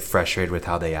 and you get frustrated with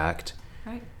how they act.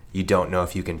 Right. You don't know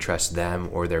if you can trust them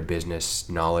or their business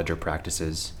knowledge or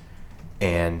practices,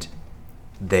 and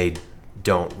they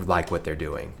don't like what they're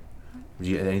doing.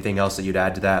 Anything else that you'd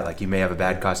add to that? Like, you may have a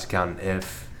bad cost accountant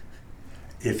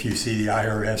if you see the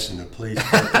IRS and the police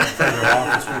in their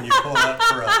office when you pull up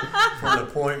for an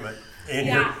appointment, and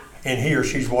Yeah. he or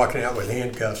she's walking out with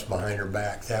handcuffs behind her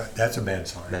back, that's a bad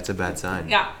sign. That's a bad sign.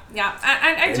 Yeah.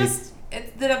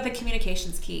 The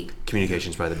communication's key.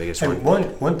 Communication's probably the biggest And one.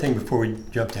 one thing before we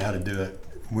jump to how to do it,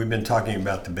 we've been talking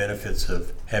about the benefits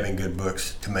of having good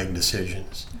books to make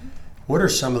decisions. What are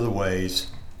some of the ways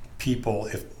people,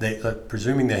 if they,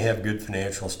 presuming they have good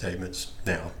financial statements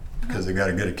now, because they've got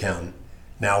a good accountant,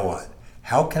 now what?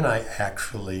 How can I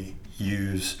actually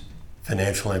use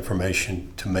financial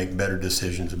information to make better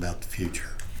decisions about the future?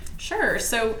 Sure.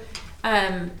 So,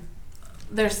 it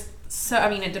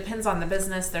depends on the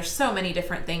business. There's so many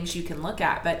different things you can look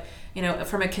at, but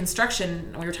from a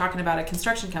construction, we were talking about a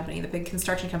construction company, the big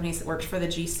construction companies that worked for the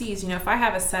GCs. If I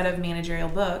have a set of managerial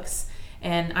books,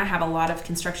 and I have a lot of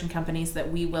construction companies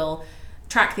that we will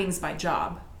track things by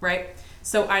job, right?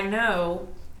 So I know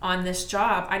on this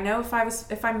job, I know if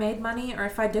I made money or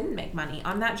if I didn't make money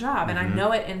on that job, and I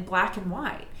know it in black and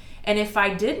white. And if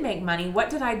I did make money, what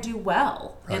did I do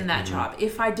well in that job?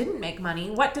 If I didn't make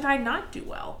money, what did I not do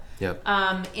well? Yep.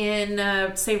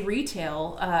 In say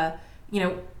retail,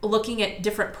 looking at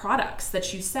different products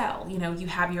that you sell, you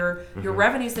have your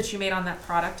revenues that you made on that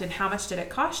product and how much did it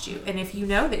cost you. And if you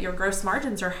know that your gross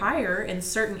margins are higher in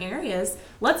certain areas,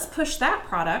 let's push that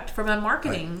product from a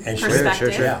marketing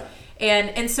perspective. Sure. Yeah.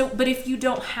 And so, but if you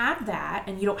don't have that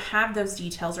and you don't have those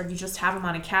details, or you just have them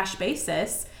on a cash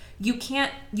basis, you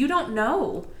don't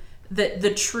know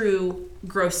the true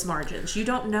gross margins. You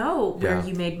don't know where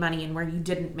you made money and where you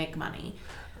didn't make money.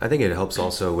 I think it helps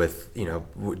also with,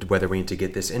 whether we need to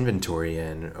get this inventory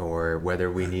in or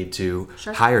whether we need to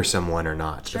hire someone or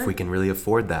not, if we can really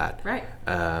afford that. Right.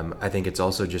 I think it's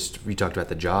also we talked about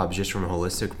the jobs, just from a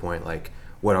holistic point, like,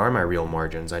 what are my real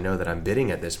margins? I know that I'm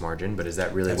bidding at this margin, but is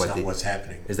that really what's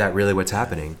happening? Is that really what's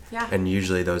happening? Yeah. And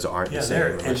usually those aren't the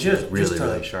same. And just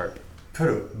really sharp. Put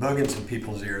a bug in some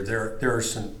people's ear. There are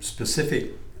some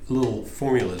specific little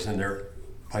formulas in there.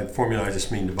 By formula, I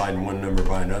just mean dividing one number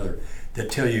by another, that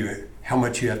tell you how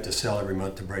much you have to sell every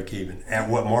month to break even, at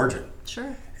what margin.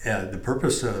 Sure. The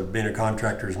purpose of being a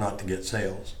contractor is not to get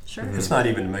sales. Sure. It's not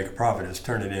even to make a profit. It's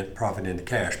turning profit into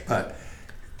cash. But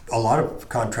a lot of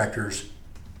contractors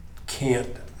can't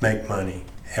make money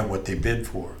at what they bid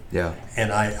for. Yeah.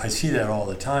 And I see that all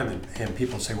the time. And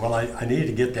people say, well, I needed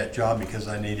to get that job because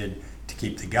I needed to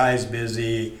keep the guys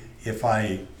busy. If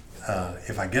I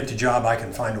get the job, I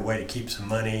can find a way to keep some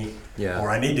money. Yeah. Or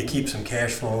I need to keep some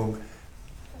cash flow.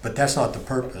 but that's not the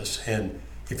purpose. And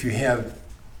if you have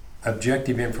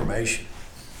objective information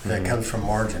that comes from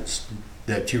margins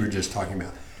that you were just talking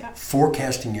about,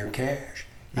 forecasting your cash,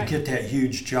 you get that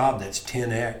huge job that's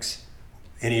 10x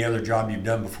any other job you've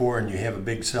done before, and you have a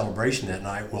big celebration that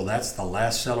night. Well, that's the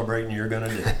last celebrating you're going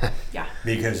to do.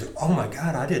 Because, oh my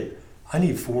God, I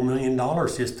need $4 million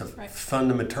just to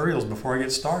fund the materials before I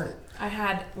get started. I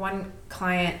had one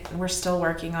client, we're still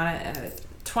working on it,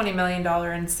 $20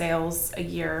 million in sales a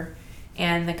year,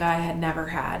 and the guy had never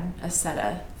had a set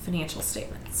of financial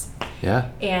statements. Yeah,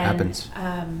 happens.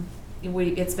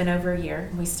 It's been over a year.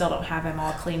 We still don't have him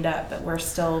all cleaned up, but we're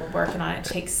still working on it.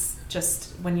 It takes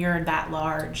just, when you're that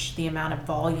large, the amount of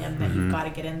volume that you've got to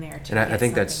get in there to get I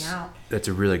think something out. that's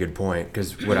a really good point,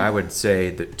 because what I would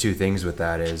say, the two things with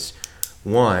that is,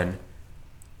 one,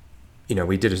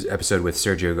 we did an episode with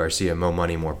Sergio Garcia, Mo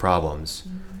Money, More Problems.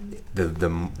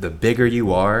 The bigger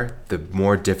you are, the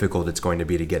more difficult it's going to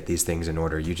be to get these things in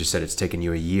order. You just said it's taken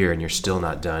you a year and you're still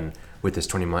not done with this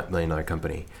 $20 million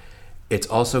company. It's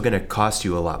also going to cost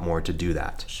you a lot more to do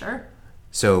that. Sure.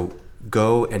 So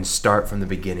go and start from the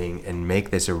beginning and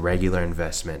make this a regular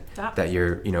investment. That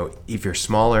you're, if you're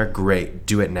smaller, great,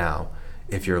 do it now.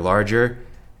 If you're larger,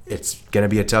 it's going to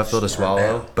be a tough pill to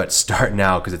swallow, but start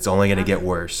now, because it's only going to get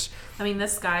worse. I mean,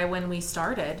 this guy, when we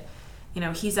started,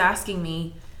 he's asking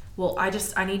me, well, I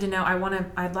need to know,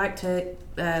 I'd like to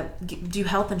do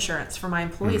health insurance for my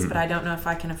employees, but I don't know if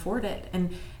I can afford it.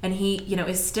 And he,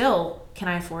 is still, can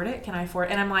I afford it? Can I afford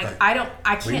it? And I'm like, I can't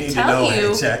tell you. We need to know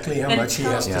exactly how much he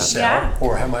has to sell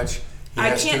or how much he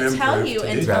has to improve. I can't tell you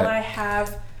until I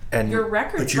have your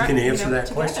records. But you can answer that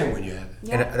question when you have it.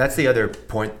 Yeah. And that's the other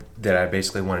point that I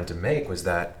basically wanted to make, was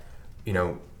that,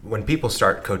 when people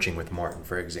start coaching with Martin,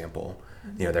 for example,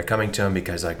 they're coming to him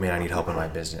because, like, man, I need help in my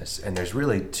business. And there's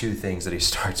really two things that he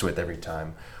starts with every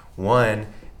time. One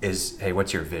is, hey,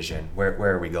 what's your vision? Where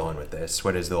are we going with this?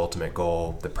 What is the ultimate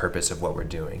goal, the purpose of what we're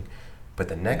doing? But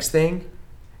the next thing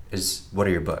is, what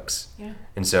are your books? Yeah.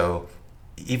 And so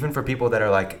even for people that are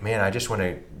like, man, I just want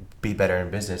to be better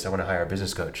in business, I want to hire a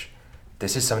business coach,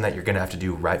 this is something that you're going to have to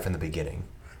do right from the beginning.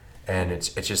 And it's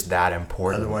just that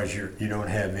important. Otherwise, you don't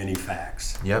have any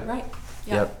facts. Yep. Right.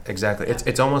 Yep, exactly. Yeah.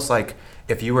 It's almost like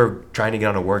if you were trying to get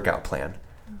on a workout plan.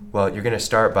 Well, you're going to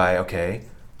start by, okay,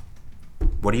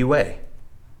 what do you weigh?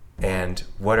 And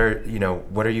what are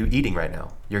you eating right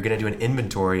now? You're going to do an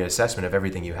inventory assessment of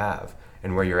everything you have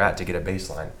and where you're at to get a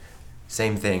baseline.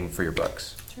 Same thing for your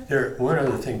books. Sure. One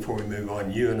other thing before we move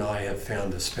on, you and I have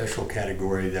found a special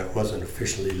category that wasn't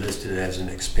officially listed as an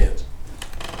expense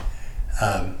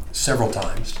several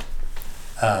times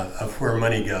of where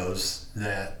money goes,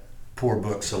 that poor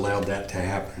books allowed that to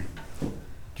happen.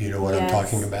 Do you know what I'm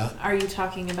talking about? Are you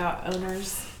talking about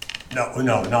owners? No,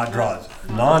 not draws.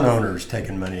 Non-owners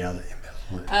taking money out of the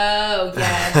investment. Oh,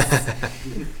 yes.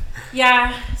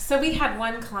 Yeah, so we had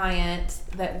one client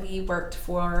that we worked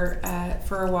for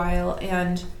a while,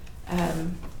 and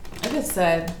it was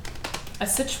a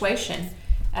situation.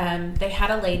 They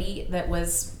had a lady that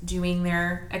was doing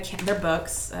their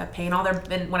books, paying all their,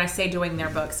 and when I say doing their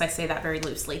books, I say that very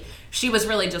loosely. She was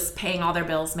really just paying all their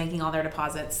bills, making all their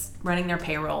deposits, running their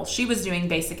payroll. She was doing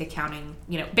basic accounting,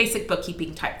 basic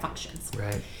bookkeeping type functions.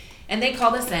 Right. And they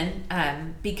called us in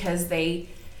because they,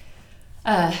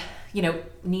 wanted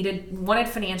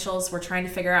financials. We're trying to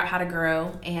figure out how to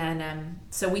grow. And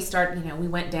so we we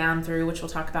went down through, which we'll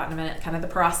talk about in a minute, kind of the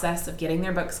process of getting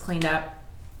their books cleaned up.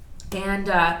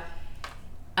 And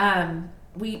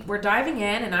we were diving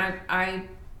in, and I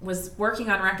was working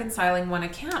on reconciling one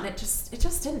account, and it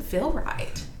just didn't feel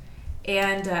right.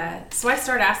 And so I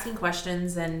started asking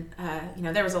questions, and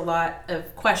there was a lot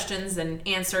of questions and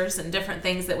answers and different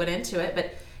things that went into it.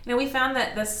 But we found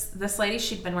that this lady,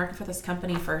 she'd been working for this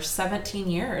company for 17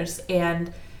 years,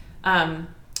 and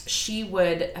she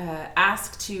would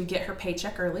ask to get her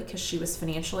paycheck early because she was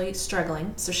financially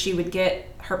struggling. So she would get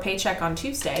her paycheck on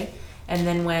Tuesday, and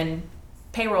then when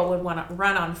payroll would want to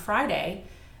run on Friday,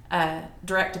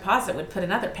 direct deposit would put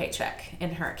another paycheck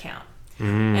in her account.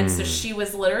 And so she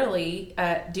was literally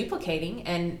duplicating,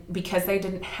 and because they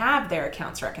didn't have their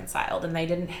accounts reconciled and they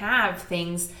didn't have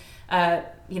things,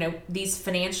 these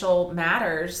financial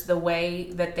matters the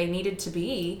way that they needed to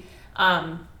be,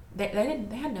 they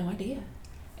had no idea.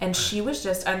 And she was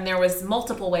and there was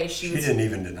multiple ways she didn't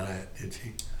even deny it, did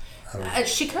she?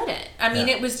 She couldn't. I mean,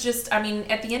 it was just, at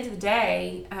the end of the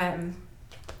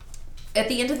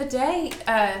day,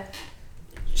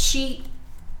 she,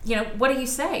 what do you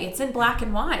say? It's in black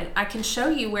and white. I can show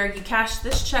you where you cashed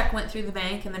this check, went through the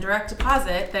bank, and the direct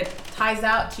deposit that ties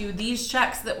out to these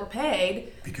checks that were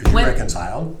paid. Because you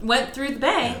reconciled. Went through the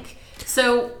bank. Yeah.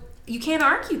 So you can't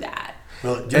argue that.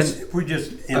 Well,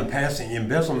 in passing,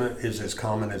 embezzlement is as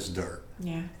common as dirt.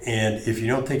 Yeah. And if you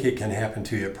don't think it can happen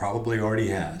to you, it probably already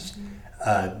has.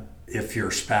 If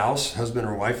your spouse, husband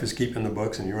or wife, is keeping the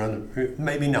books and you run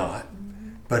maybe not,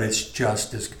 but it's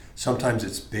just as, sometimes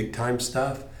it's big time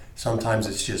stuff. Sometimes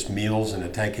it's just meals and a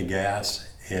tank of gas.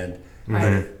 And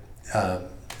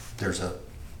there's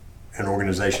an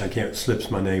organization, I can't, slips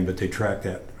my name, but they track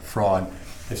that fraud.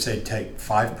 They say take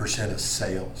 5% of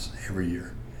sales every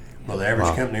year. Well, the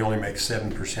average company only makes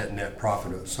 7% net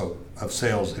profit of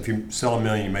sales. If you sell $1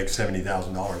 million, you make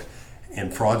 $70,000,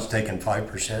 and fraud's taking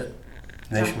 5%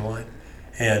 nationwide.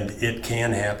 And it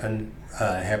can happen.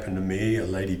 Happened to me. A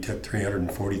lady took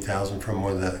 $340,000 from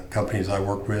one of the companies I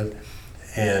work with,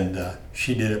 and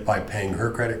she did it by paying her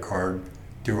credit card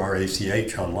through our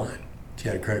ACH online. She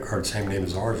had a credit card the same name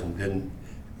as ours and didn't,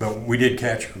 but we did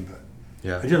catch her. But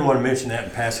yeah. I just want to mention that in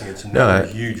passing. It's another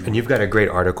huge one. And you've got a great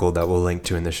article that we'll link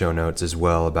to in the show notes as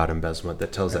well about embezzlement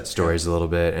that tells that stories a little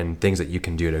bit and things that you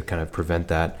can do to kind of prevent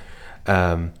that.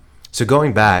 So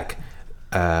going back,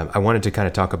 I wanted to kind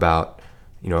of talk about,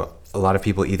 a lot of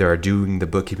people either are doing the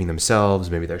bookkeeping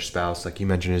themselves, maybe their spouse, like you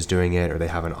mentioned, is doing it, or they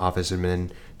have an office admin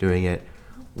doing it.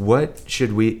 What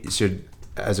should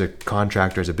as a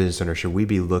contractor, as a business owner, should we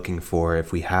be looking for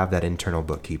if we have that internal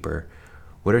bookkeeper?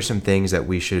 What are some things that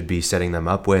we should be setting them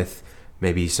up with?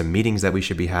 Maybe some meetings that we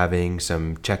should be having,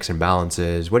 some checks and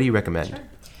balances. What do you recommend? Sure.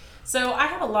 So I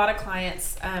have a lot of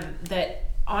clients that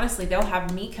honestly, they'll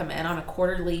have me come in on a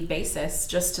quarterly basis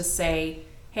just to say,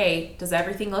 hey, does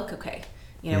everything look okay?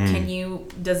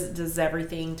 Does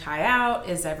everything tie out?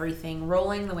 Is everything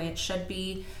rolling the way it should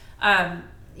be? A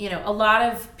lot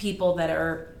of people that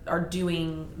are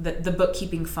doing the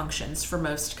bookkeeping functions for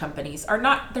most companies they're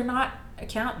not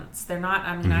accountants. They're not,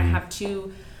 I have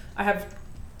two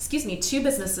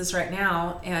businesses right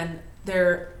now, and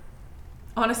they're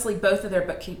honestly, both of their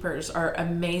bookkeepers are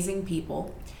amazing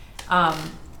people.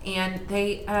 And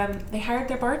they hired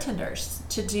their bartenders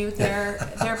to do their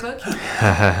bookkeeping.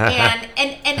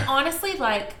 and honestly,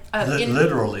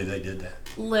 literally they did that.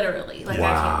 Literally,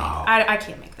 Wow. I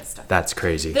can't make this stuff. That's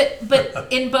crazy. But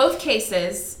in both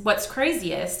cases, what's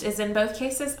craziest is in both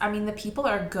cases, the people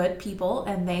are good people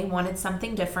and they wanted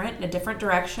something different, a different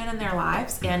direction in their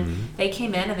lives, and they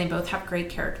came in and they both have great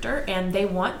character and they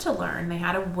want to learn. They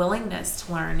had a willingness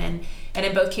to learn, and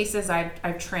in both cases,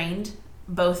 I've trained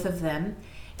both of them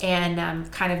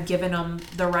and kind of given them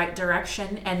the right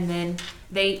direction, and then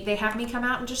they have me come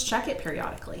out and just check it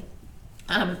periodically.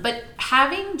 But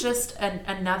having just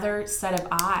another set of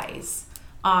eyes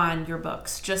on your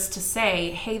books just to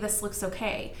say, hey, this looks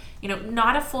okay.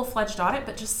 Not a full-fledged audit,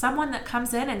 but just someone that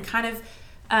comes in and kind of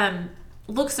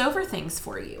looks over things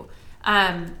for you.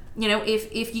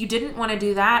 If you didn't want to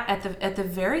do that at the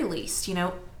very least,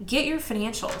 get your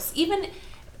financials. Even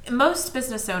most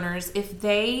business owners, if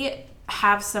they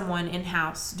have someone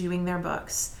in-house doing their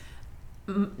books,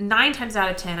 9 times out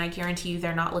of 10, I guarantee you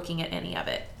they're not looking at any of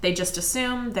it. They just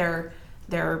assume they're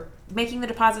making the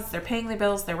deposits, they're paying their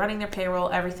bills, they're running their payroll,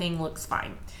 everything looks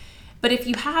fine. But if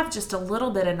you have just a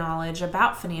little bit of knowledge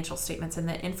about financial statements and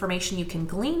the information you can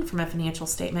glean from a financial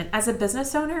statement as a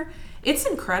business owner, it's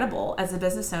incredible. As a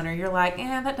business owner, you're like,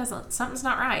 something's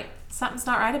not right. Something's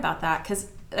not right about that. Because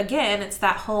again, it's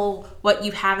that whole what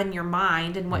you have in your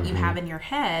mind and what you have in your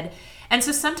head. And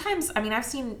so sometimes, I've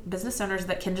seen business owners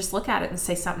that can just look at it and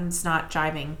say something's not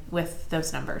jiving with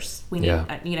those numbers. We need,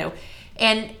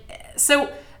 and so,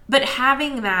 but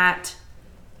having that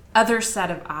other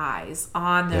set of eyes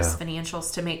on those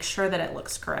financials to make sure that it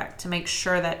looks correct, to make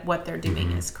sure that what they're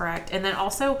doing is correct. And then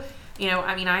also,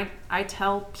 I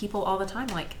tell people all the time,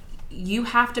 you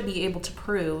have to be able to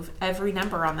prove every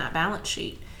number on that balance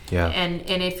sheet. Yeah. And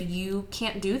if you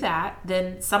can't do that,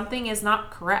 then something is not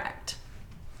correct.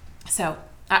 So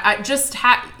I just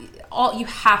you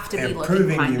have to be looking proving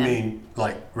behind you them. mean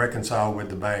like reconcile with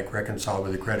the bank, reconcile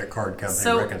with the credit card company,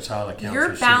 So reconcile accounts your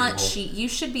receivable. balance sheet, you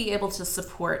should be able to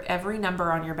support every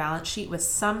number on your balance sheet with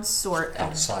some sort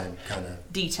of outside kind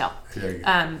of detail. There you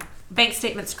go. Bank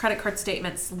statements, credit card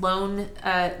statements, loan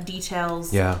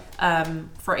details. Yeah.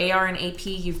 For AR and AP,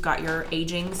 you've got your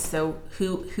aging. So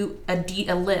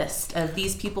a list of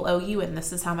these people owe you, and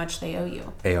this is how much they owe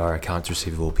you. AR, accounts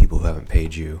receivable, people who haven't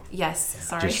paid you. Yes.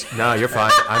 Sorry. No, you're fine.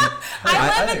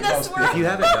 I live in this world. If you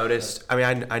haven't noticed,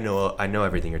 I know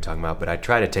everything you're talking about, but I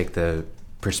try to take the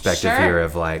perspective here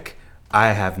of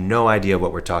I have no idea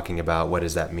what we're talking about. What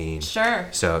does that mean? Sure.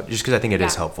 So just because I think it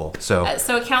is helpful. So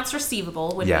accounts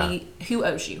receivable would be who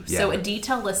owes you. Yeah. So a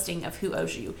detailed listing of who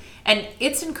owes you. And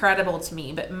it's incredible to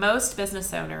me, but most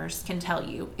business owners can tell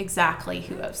you exactly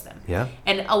who owes them. Yeah.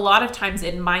 And a lot of times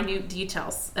in minute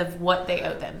details of what they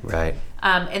owe them. Right.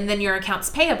 And then your accounts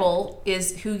payable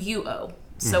is who you owe.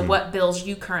 So what bills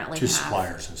you currently have. To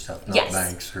suppliers and stuff, not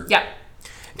banks. Or... Yep.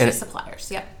 To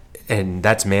suppliers, yep. And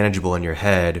that's manageable in your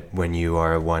head when you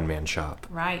are a one-man shop.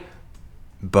 Right.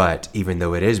 But even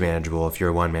though it is manageable, if you're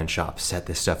a one-man shop, set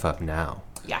this stuff up now.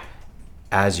 Yeah.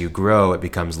 As you grow, it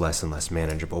becomes less and less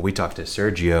manageable. We talked to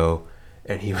Sergio,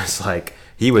 and he was like,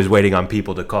 he was waiting on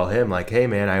people to call him like, hey,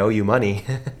 man, I owe you money.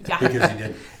 Yeah. Because he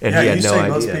didn't. And he had no idea.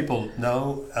 Most people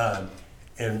know,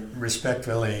 and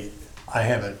respectfully, I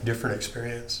have a different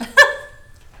experience.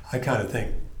 I kind of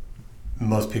think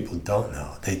most people don't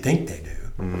know. They think they do.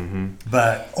 Mm-hmm.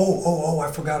 But,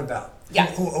 I forgot about. Yeah.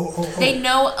 They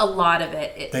know a lot of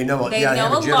it. They know, they know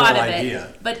have a lot of idea.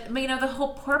 it. But, the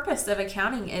whole purpose of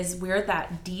accounting is we're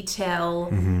that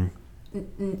detail,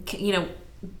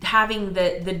 having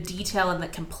the detail and the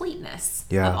completeness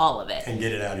of all of it. And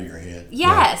get it out of your head.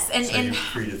 Yes. Yeah. And you're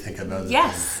free to think about it.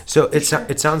 Yes. So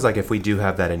it sounds like if we do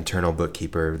have that internal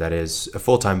bookkeeper that is a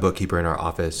full-time bookkeeper in our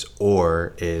office,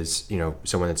 or is,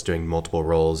 someone that's doing multiple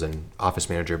roles and office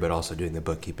manager, but also doing the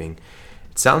bookkeeping,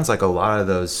 it sounds like a lot of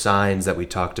those signs that we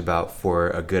talked about for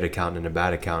a good accountant and a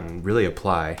bad accountant really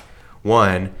apply.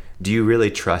 One, do you really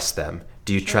trust them?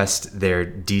 Do you trust their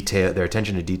detail, their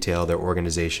attention to detail, their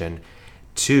organization?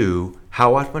 Two,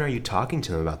 how often are you talking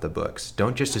to them about the books?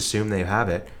 Don't just assume they have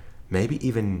it. Maybe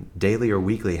even daily or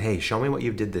weekly. Hey, show me what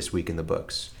you did this week in the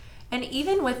books. And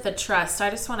even with the trust, I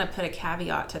just want to put a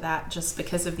caveat to that just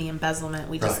because of the embezzlement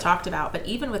we just talked about. But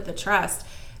even with the trust,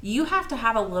 you have to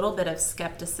have a little bit of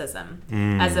skepticism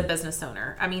as a business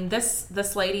owner. I mean,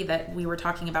 this lady that we were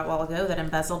talking about a while ago that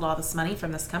embezzled all this money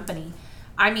from this company,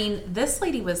 this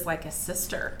lady was like a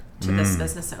sister to this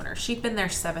business owner. She'd been there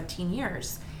 17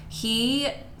 years. He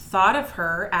thought of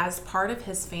her as part of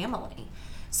his family.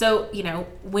 So,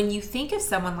 when you think of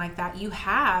someone like that, you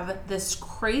have this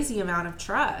crazy amount of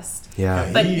trust. Yeah.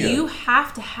 But you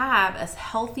have to have a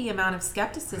healthy amount of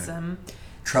skepticism. Right.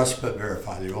 Trust but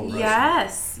verify, the old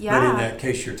Yes, Russian. yeah. But in that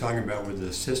case you're talking about with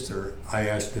the sister, I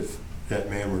asked if that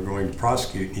man were going to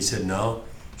prosecute, and he said no.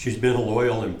 She's been a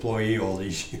loyal employee all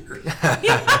these years.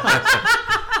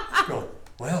 Going,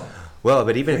 well,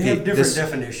 but even we if have different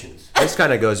definitions. This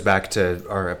kind of goes back to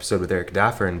our episode with Eric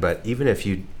Daffern, but even if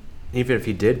you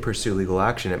did pursue legal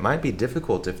action, it might be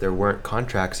difficult if there weren't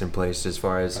contracts in place as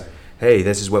far as, hey,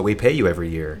 this is what we pay you every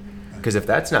year. Because if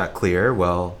that's not clear,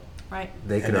 well,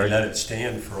 they can they let it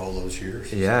stand for all those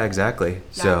years. Yeah, exactly.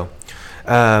 Yeah.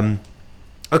 So,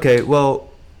 okay, well,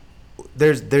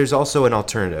 there's also an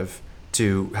alternative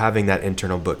to having that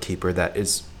internal bookkeeper that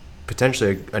is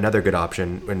potentially another good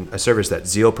option, and a service that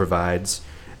Zeal provides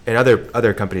and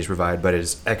other companies provide, but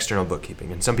is external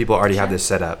bookkeeping. And some people already have this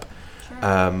set up.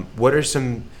 Sure.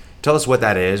 Tell us what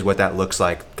that is, what that looks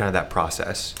like, kind of that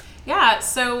process. Yeah,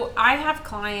 so I have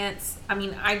clients,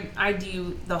 I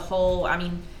do the whole,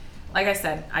 like I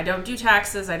said, I don't do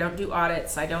taxes, I don't do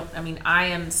audits, I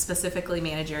am specifically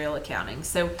managerial accounting.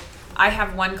 So I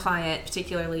have one client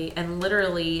particularly, and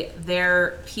literally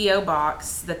their P.O.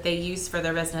 box that they use for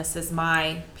their business is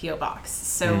my P.O. box.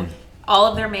 So all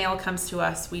of their mail comes to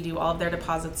us. We do all of their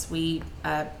deposits. We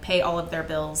pay all of their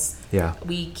bills. Yeah.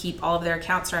 We keep all of their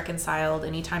accounts reconciled.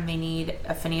 Anytime they need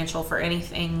a financial for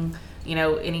anything,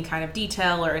 any kind of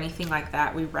detail or anything like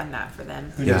that, we run that for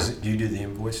them. Who does it? Do you do the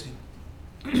invoicing?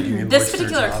 This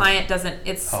particular client doesn't.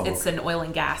 It's an oil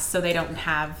and gas, so they don't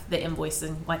have the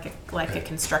invoicing like a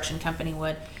construction company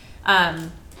would.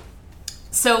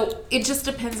 So it just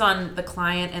depends on the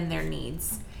client and their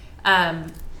needs.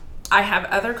 I have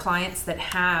other clients that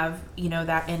have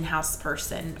that in-house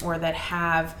person, or that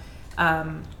have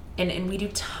and we do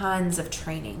tons of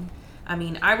training.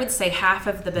 I would say half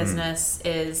of the business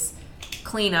is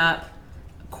cleanup.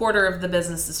 Quarter of the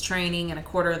business is training, and a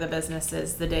quarter of the business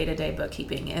is the day-to-day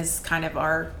bookkeeping is kind of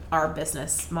our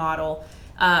business model.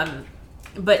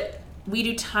 But we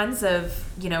do tons of,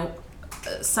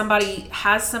 somebody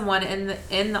has someone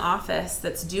in the office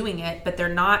that's doing it, but they're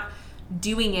not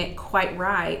doing it quite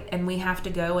right, and we have to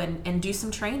go and do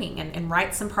some training and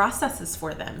write some processes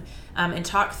for them, and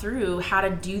talk through how to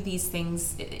do these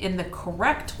things in the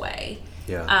correct way.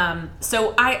 Yeah.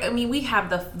 So we have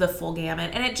the full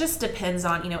gamut, and it just depends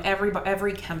on,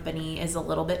 every company is a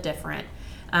little bit different,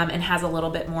 and has a little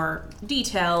bit more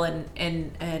detail and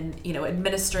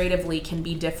administratively can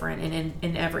be different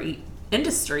in every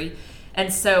industry.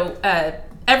 And so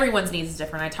everyone's needs is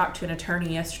different. I talked to an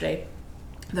attorney yesterday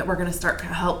that we're going to start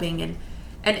helping,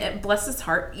 and bless his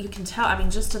heart, you can tell, I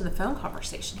mean, just in the phone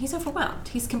conversation, he's overwhelmed.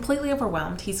 He's completely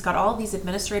overwhelmed. He's got all these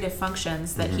administrative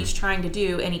functions that he's trying to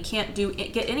do, and he can't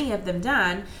get any of them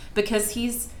done because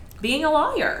he's being a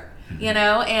lawyer, you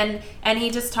know, and he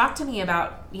just talked to me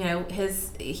about, you know,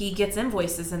 he gets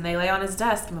invoices and they lay on his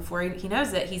desk, and before he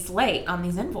knows it, he's late on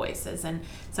these invoices. And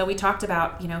so we talked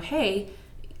about, you know, hey,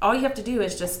 all you have to do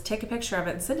is just take a picture of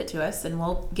it and send it to us and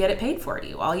we'll get it paid for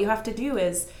you. All you have to do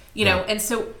is, you know, and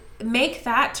so make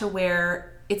that to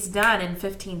where it's done in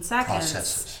 15 seconds.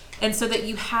 Processes. And so that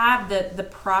you have the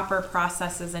proper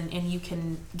processes and you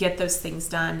can get those things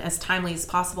done as timely as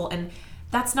possible. And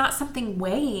that's not something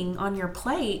weighing on your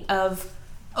plate of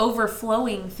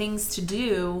overflowing things to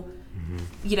do,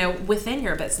 you know, within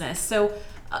your business. So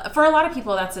for a lot of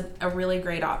people, that's a really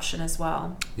great option as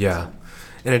well. Yeah.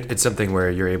 And it's something where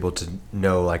you're able to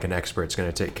know like an expert's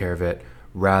going to take care of it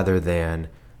rather than,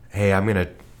 hey, I'm going to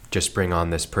just bring on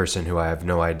this person who I have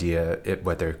no idea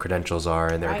what their credentials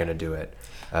are and they're going to do it.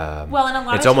 Well, and a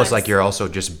lot it's of almost times, like you're also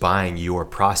just buying your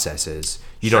processes.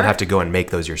 You don't have to go and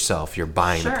make those yourself. You're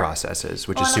buying the processes,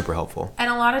 which is super helpful. And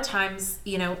a lot of times,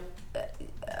 you know,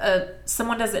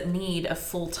 someone doesn't need a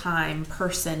full-time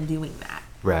person doing that.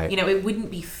 Right. You know, it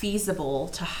wouldn't be feasible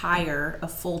to hire a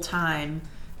full-time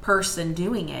person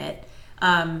doing it.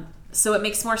 So it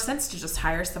makes more sense to just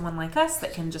hire someone like us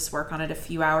that can just work on it a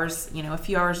few hours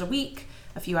a week,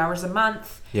 a few hours a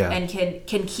month, and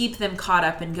can keep them caught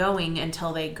up and going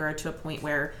until they grow to a point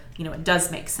where, you know, it does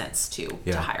make sense to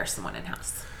hire someone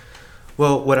in-house.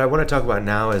 Well, what I want to talk about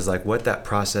now is like what that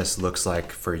process looks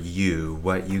like for you,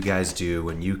 what you guys do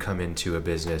when you come into a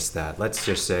business that, let's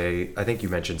just say, I think you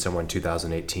mentioned someone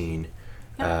 2018,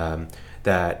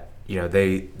 that, you know,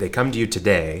 they come to you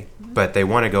today, but they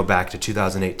want to go back to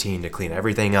 2018 to clean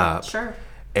everything up. Sure.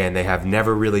 And they have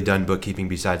never really done bookkeeping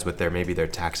besides what maybe their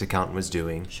tax accountant was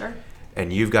doing. Sure.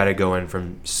 And you've got to go in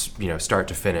from, you know, start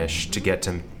to finish to get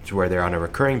to where they're on a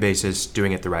recurring basis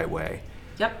doing it the right way.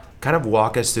 Yep. Kind of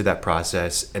walk us through that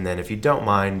process, and then if you don't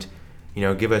mind, you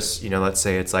know, give us, you know, let's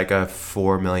say it's like a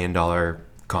 $4 million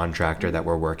contractor that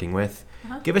we're working with.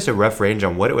 Give us a rough range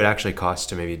on what it would actually cost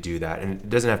to maybe do that. And it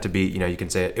doesn't have to be, you know, you can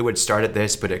say it would start at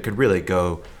this, but it could really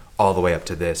go all the way up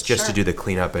to this just to do the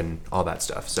cleanup and all that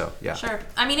stuff. So, yeah. Sure.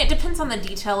 I mean, it depends on the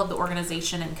detail of the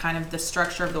organization and kind of the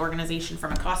structure of the organization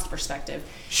from a cost perspective.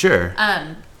 Sure.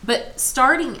 But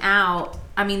starting out,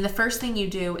 I mean, the first thing you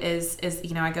do is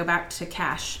you know, I go back to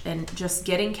cash and just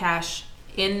getting cash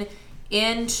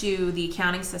into the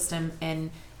accounting system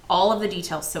and all of the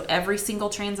details. So every single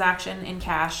transaction in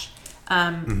cash,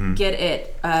 get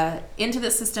it into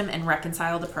the system and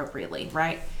reconciled appropriately,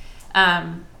 right?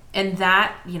 And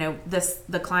that, you know,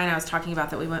 the client I was talking about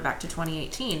that we went back to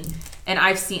 2018, and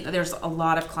I've seen there's a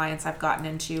lot of clients I've gotten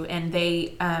into, and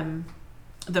they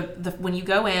when you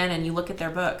go in and you look at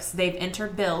their books, they've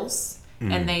entered bills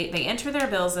and they enter their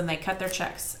bills and they cut their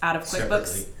checks out of QuickBooks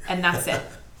separately. And that's it.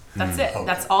 That's it. Okay.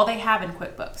 That's all they have in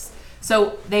QuickBooks.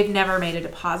 So they've never made a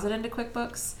deposit into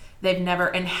QuickBooks. They've never,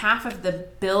 and half of the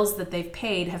bills that they've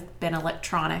paid have been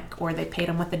electronic, or they paid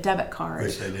them with a debit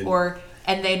card,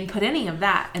 and they didn't put any of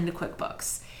that into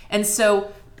QuickBooks. And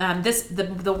so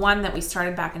the one that we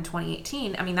started back in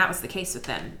 2018, I mean, that was the case with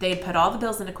them. They had put all the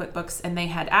bills into QuickBooks, and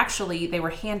they were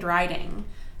handwriting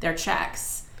their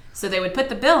checks. So they would put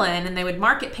the bill in, and they would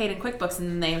mark it paid in QuickBooks, and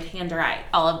then they would handwrite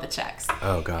all of the checks.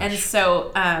 Oh, gosh. And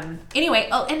so, anyway,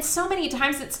 and so many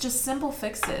times it's just simple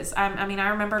fixes. I mean, I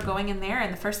remember going in there,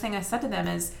 and the first thing I said to them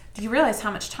is, do you realize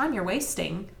how much time you're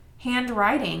wasting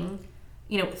handwriting,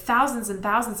 you know, thousands and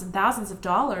thousands and thousands of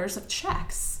dollars of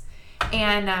checks?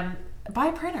 And buy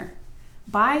a printer.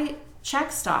 Buy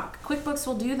check stock. QuickBooks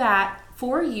will do that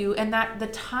for you, and that the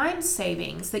time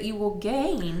savings that you will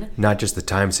gain. Not just the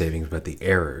time savings, but the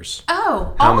errors.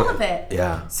 Oh, all of it.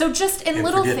 Yeah. So just in and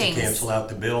little forget things. To cancel out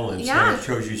the bill and say it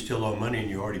shows you still owe money and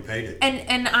you already paid it.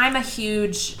 And I'm a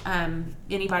huge,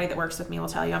 anybody that works with me will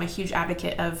tell you, I'm a huge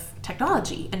advocate of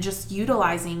technology and just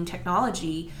utilizing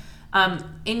technology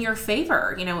in your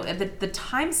favor. You know, the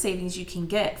time savings you can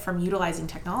get from utilizing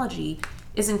technology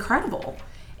is incredible.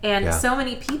 And so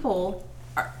many people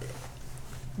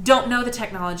don't know the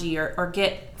technology or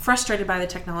get frustrated by the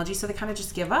technology, so they kind of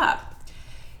just give up.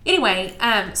 Anyway,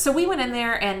 so we went in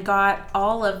there and got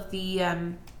all of the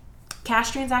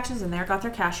cash transactions in there, got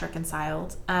their cash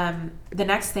reconciled. The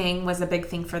next thing was a big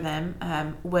thing for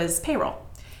them was payroll,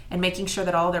 and making sure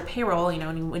that all their payroll, you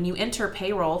know, when you enter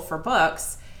payroll for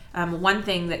books, one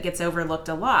thing that gets overlooked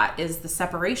a lot is the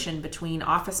separation between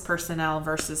office personnel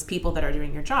versus people that are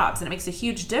doing your jobs. And it makes a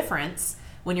huge difference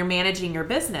when you're managing your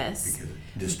business. Because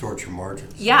it distorts your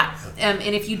margins. Yeah. And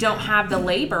if you don't have the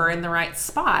labor in the right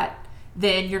spot,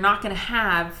 then you're not going to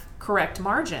have correct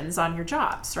margins on your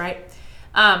jobs, right?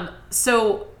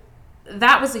 So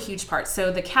that was a huge part.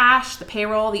 So the cash, the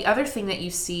payroll, the other thing that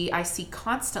I see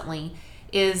constantly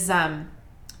is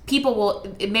people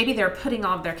will, maybe they're putting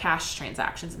all of their cash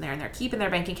transactions in there and they're keeping their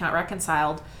bank account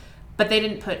reconciled, but they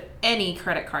didn't put any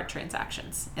credit card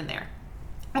transactions in there.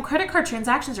 Well, credit card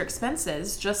transactions are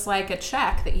expenses, just like a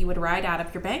check that you would write out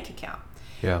of your bank account.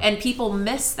 Yeah. And people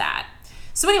miss that.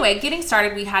 So anyway, getting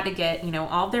started, we had to get,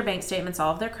 all of their bank statements,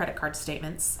 all of their credit card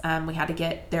statements. We had to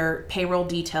get their payroll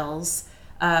details,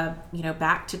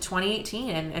 back to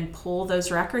 2018 and pull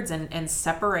those records and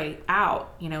separate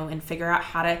out, and figure out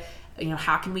how to,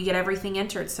 how can we get everything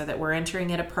entered so that we're entering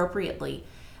it appropriately.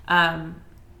 And,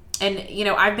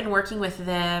 I've been working with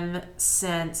them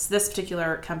since this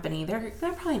particular company. They're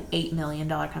probably an $8 million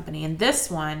company. And this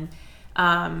one,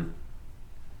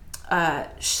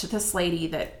 this lady,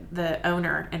 that the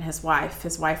owner and his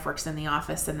wife works in the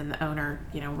office, and then the owner,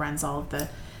 runs all of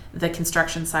the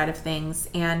construction side of things.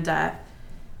 And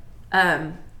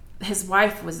his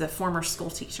wife was a former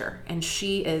school teacher, and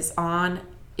she is on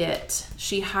it.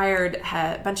 She hired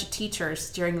a bunch of teachers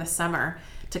during the summer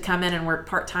to come in and work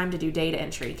part-time to do data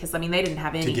entry, because they didn't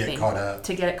have anything to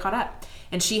get it caught up.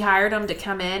 And she hired them to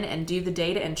come in and do the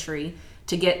data entry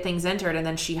to get things entered, and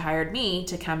then she hired me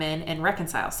to come in and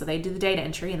reconcile. So they'd do the data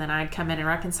entry, and then I'd come in and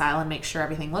reconcile and make sure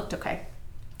everything looked okay.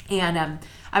 And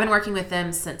I've been working with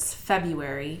them since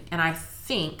February, and I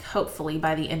think hopefully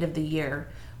by the end of the year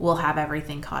we'll have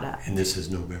everything caught up. And this is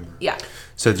November. Yeah.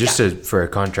 So just for a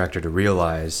contractor to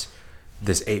realize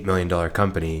this $8 million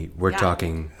company, we're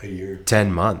talking a year,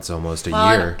 10 months, almost a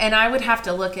year. And I would have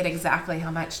to look at exactly how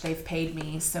much they've paid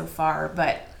me so far,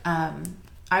 but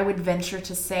I would venture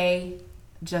to say,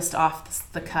 just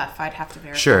off the cuff, I'd have to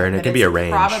verify. Sure, and it can be a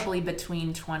range. Probably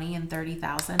between 20 and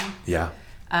 30,000. Yeah.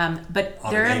 But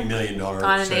on they're an $8 million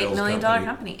on an $8 million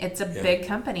company. It's a big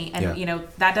company, and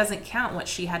that doesn't count what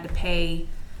she had to pay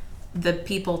the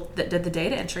people that did the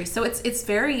data entry. So it's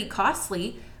very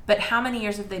costly. But how many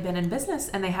years have they been in business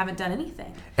and they haven't done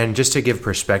anything? And just to give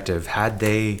perspective, had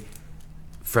they,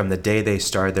 from the day they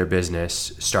started their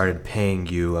business, started paying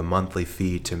you a monthly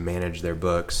fee to manage their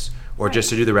books, or just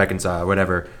to do the reconcile,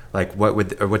 whatever, like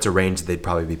what's a range that they'd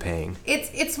probably be paying?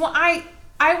 It's what I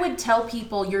would tell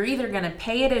people, you're either going to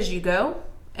pay it as you go,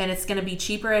 and it's going to be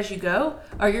cheaper as you go,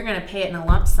 or you're going to pay it in a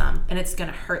lump sum, and it's going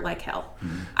to hurt like hell.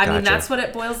 I mean, that's what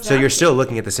it boils down to. So you're still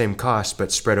looking at the same cost,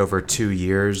 but spread over 2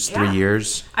 years, 3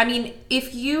 years? I mean,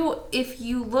 if you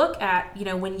look at,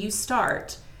 when you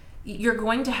start, you're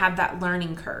going to have that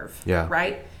learning curve,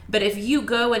 right? But if you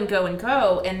go and go and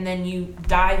go, and then you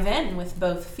dive in with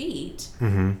both feet,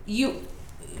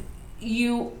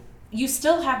 you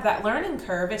still have that learning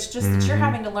curve. It's just that you're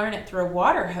having to learn it through a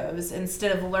water hose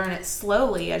instead of learn it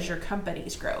slowly as your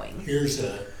company's growing. Here's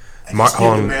I just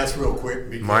did the math real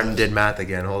quick. Martin did math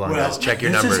again. Hold on, guys. Check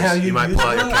your numbers. You might pull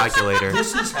out your calculator.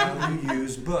 This is how you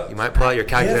use books. You might pull out your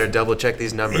calculator, double check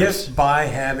these numbers. If by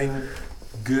having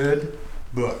good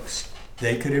books,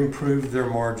 they could improve their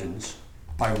margins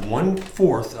by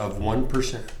 1/4 of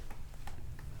 1%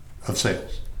 of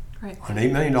sales, right, on an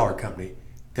 $8 million company,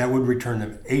 that would return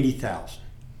them $80,000,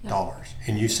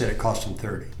 and you said it cost them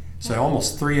 $30,000, so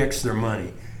almost 3x their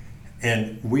money.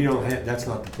 And we don't have. That's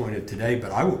not the point of today.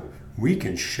 But we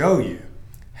can show you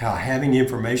how having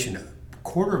information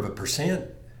 1/4%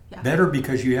 better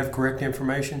because you have correct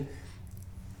information.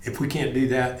 If we can't do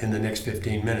that in the next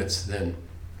 15 minutes, then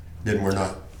we're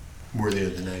not worthy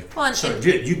of the name. Well, so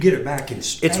you get it back in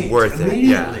spades. It's worth it.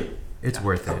 Immediately. Yeah. It's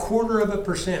worth it.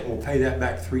 1/4% will pay that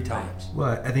back 3 times.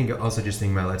 Well, I think also just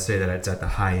think about, let's say that it's at the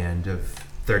high end of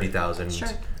 30,000, sure,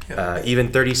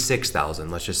 even 36,000.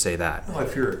 Let's just say that. Well,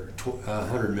 if you're a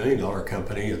 $100 million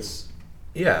company, it's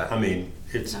I mean,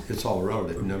 it's all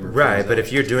relative number. Right, but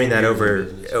if you're doing that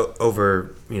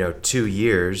over 2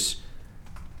 years,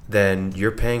 then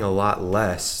you're paying a lot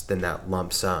less than that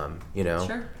lump sum.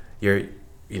 Sure.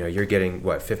 You're getting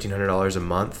what, $1,500 a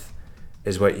month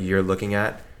is what you're looking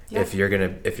at. Yeah. If you're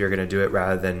gonna do it,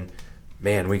 rather than,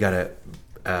 man, we gotta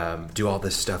do all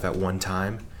this stuff at one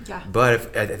time. Yeah.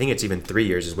 But I think it's even 3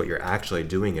 years is what you're actually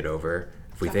doing it over,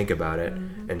 if we think about it.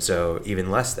 Mm-hmm. And so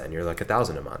even less than, you're like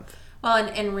 $1,000 a month. Well, and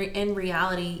in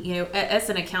reality, as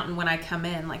an accountant, when I come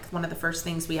in, like one of the first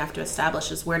things we have to establish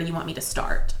is, where do you want me to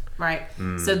start, right?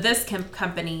 So this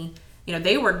company,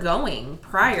 they were going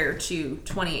prior to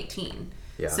 2018.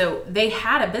 Yeah. So they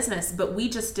had a business, but we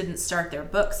just didn't start their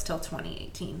books till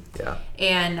 2018. Yeah.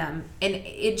 And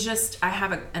it just, I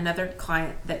have another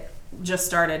client that just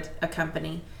started a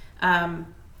company. And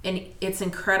it's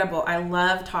incredible. I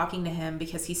love talking to him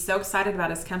because he's so excited about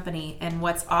his company. And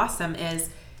what's awesome is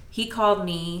he called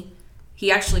me.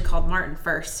 He actually called Martin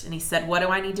first, and he said, what do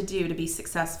I need to do to be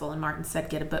successful? And Martin said,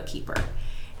 get a bookkeeper.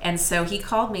 And so he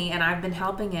called me, and I've been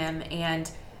helping him. And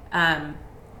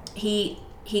he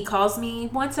calls me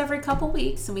once every couple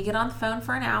weeks, and we get on the phone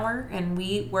for an hour, and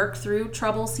we work through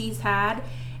troubles he's had.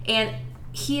 And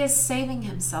he is saving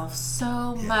himself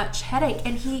so much headache.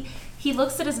 And he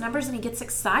looks at his numbers, and he gets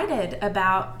excited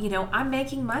about, I'm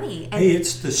making money. And hey,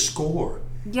 it's the score.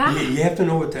 Yeah. You have to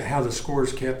know how the score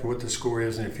is kept, what the score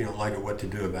is, and if you don't like it, what to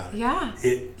do about it. Yeah.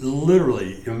 It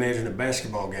literally, imagine a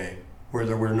basketball game where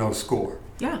there were no score.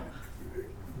 Yeah.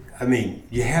 I mean,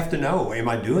 you have to know, am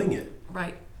I doing it?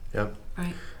 Right. Yep.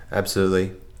 Right.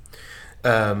 Absolutely.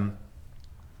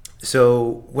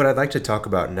 So what I'd like to talk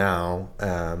about now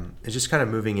is just kind of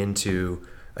moving into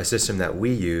a system that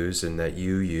we use and that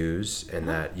you use and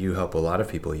that you help a lot of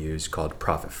people use called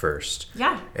Profit First.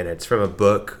 Yeah. And it's from a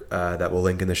book that we'll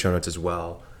link in the show notes as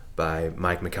well by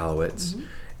Mike Michalowicz.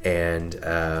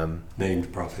 And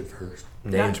named Profit First.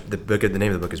 The name of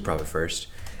the book is Profit First.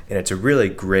 And it's a really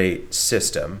great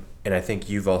system. And I think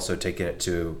you've also taken it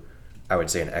to, I would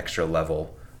say, an extra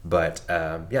level. But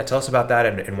tell us about that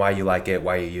and why you like it,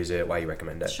 why you use it, why you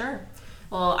recommend it. Sure.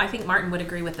 Well, I think Martin would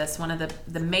agree with this. One of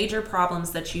the major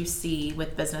problems that you see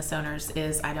with business owners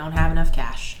is I don't have enough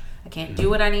cash. I can't do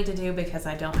what I need to do because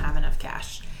I don't have enough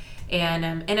cash.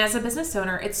 And as a business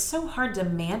owner, it's so hard to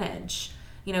manage.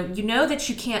 You know that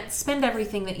you can't spend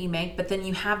everything that you make, but then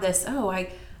you have this, I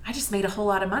just made a whole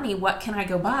lot of money. What can I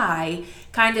go buy?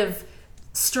 Kind of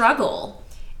struggle.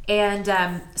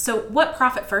 And so what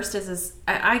Profit First is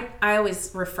I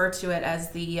always refer to it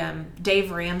as the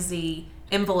Dave Ramsey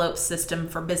envelope system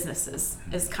for businesses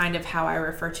is kind of how I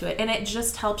refer to it. And it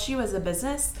just helps you as a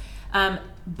business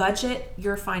budget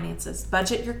your finances,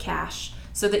 budget your cash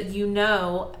so that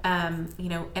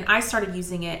and I started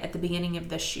using it at the beginning of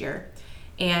this year,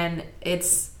 and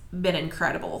it's been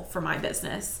incredible for my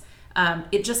business.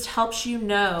 It just helps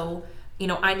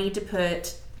I need to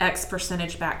put X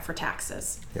percentage back for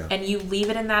taxes. Yeah. And you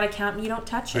leave it in that account and you don't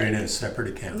touch it. In a separate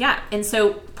account. Yeah. And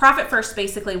so Profit First,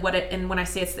 basically and when I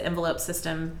say it's the envelope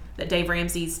system, that Dave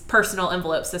Ramsey's personal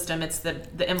envelope system, it's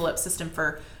the envelope system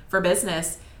for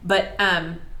business. But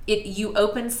you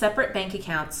open separate bank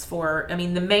accounts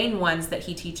the main ones that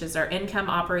he teaches are income,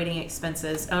 operating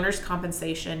expenses, owner's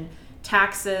compensation,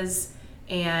 taxes,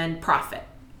 and profit.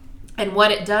 And what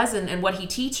it does and what he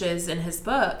teaches in his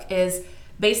book is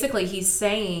basically he's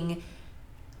saying,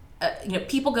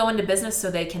 people go into business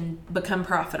so they can become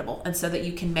profitable and so that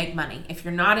you can make money. If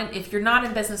you're not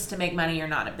in business to make money, you're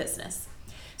not in business.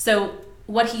 So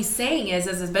what he's saying is,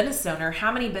 as a business owner,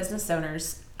 how many business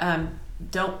owners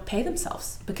don't pay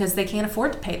themselves because they can't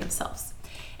afford to pay themselves?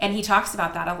 And he talks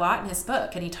about that a lot in his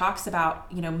book. And he talks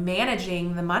about,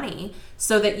 managing the money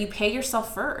so that you pay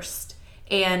yourself first.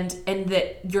 And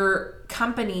that your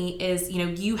company is,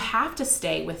 you have to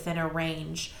stay within a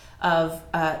range of,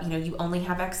 you only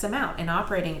have X amount in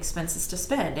operating expenses to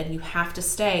spend, and you have to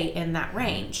stay in that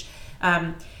range.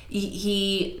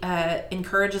 He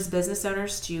encourages business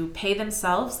owners to pay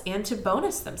themselves and to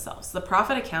bonus themselves. The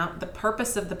profit account, the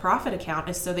purpose of the profit account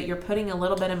is so that you're putting a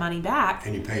little bit of money back.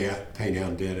 And you pay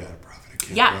down debt out of profit.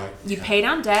 Yeah, right? You pay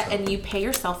down debt and you pay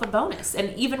yourself a bonus.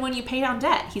 And even when you pay down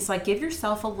debt, he's like, give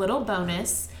yourself a little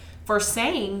bonus for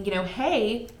saying,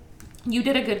 hey, you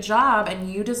did a good job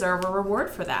and you deserve a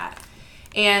reward for that.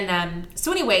 And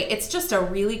so anyway, it's just a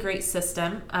really great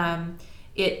system.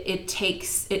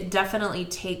 It definitely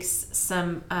takes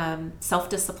some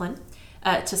self-discipline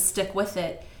to stick with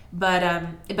it, but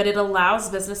it allows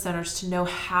business owners to know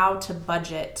how to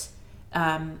budget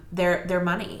their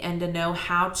money and to know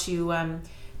how to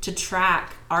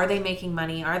track, are they making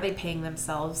money, are they paying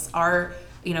themselves,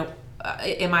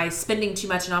 am I spending too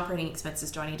much in operating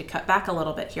expenses? Do I need to cut back a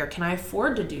little bit here? Can I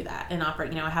afford to do that and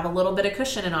operate? I have a little bit of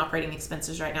cushion in operating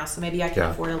expenses right now, so maybe I can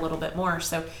afford a little bit more.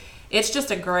 So it's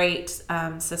just a great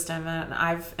system, and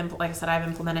I've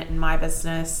implemented it in my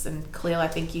business. And Khalil, I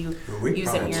think you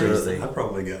use it in yours. I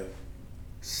probably got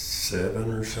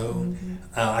 7 or so. Mm-hmm.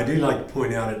 I do like to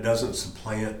point out it doesn't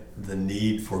supplant the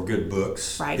need for good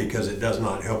books, right? Because it does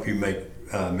not help you make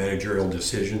managerial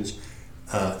decisions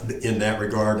in that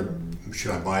regard.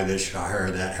 Should I buy this? Should I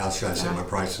hire that? How should I set my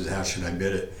prices? How should I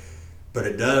bid it? But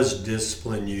it does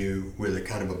discipline you with a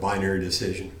kind of a binary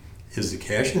decision. Is the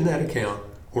cash in that account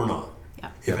or not?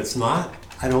 Yeah. If it's not,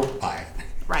 I don't buy it.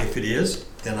 Right. If it is,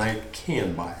 then I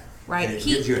can buy it. Right. And it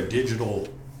gives you a digital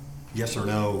yes or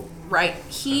no. Right.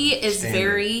 He is standard.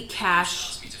 very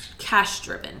cash cash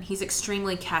driven. He's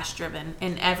extremely cash driven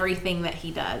in everything that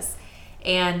he does.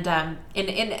 And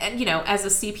you know, as a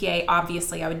CPA,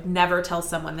 obviously, I would never tell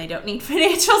someone they don't need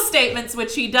financial statements,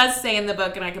 which he does say in the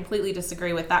book, and I completely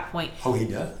disagree with that point. Oh, he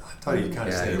does? I thought he kind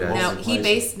of said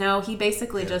it No, he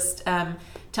basically just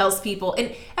tells people,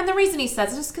 and the reason he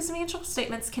says it is because financial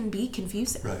statements can be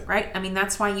confusing, right? I mean,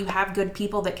 that's why you have good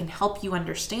people that can help you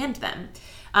understand them.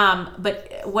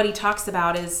 But what he talks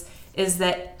about is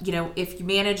that, you know, if you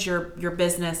manage your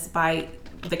business by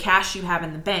the cash you have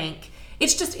in the bank,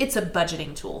 it's a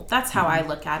budgeting tool. That's how I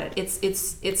look at it.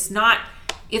 It's not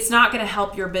going to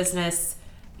help your business.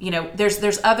 You know,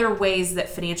 there's other ways that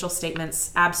financial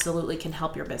statements absolutely can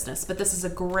help your business, but this is a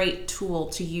great tool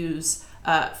to use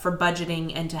for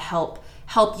budgeting and to help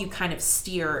you kind of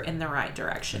steer in the right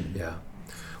direction. Yeah.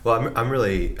 Well, I'm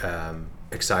really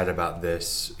excited about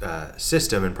this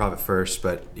system and Profit First,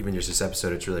 but even just this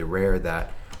episode, it's really rare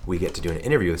that we get to do an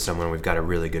interview with someone. We've got a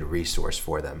really good resource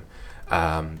for them.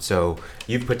 So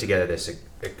you've put together this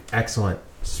excellent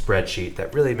spreadsheet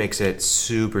that really makes it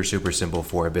super, super simple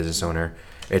for a business owner.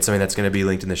 It's something that's going to be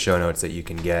linked in the show notes that you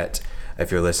can get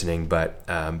if you're listening. But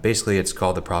basically, it's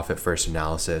called the Profit First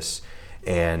Analysis.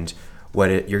 And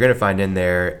what you're going to find in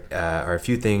there are a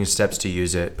few things, steps to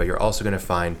use it, but you're also going to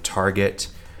find target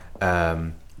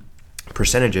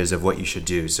percentages of what you should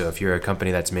do. So if you're a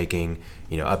company that's making,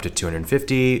 you know, up to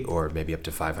 250 or maybe up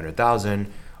to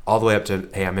 500,000, all the way up to,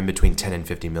 hey, I'm in between 10 and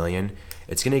 50 million,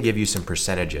 it's going to give you some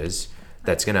percentages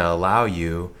that's going to allow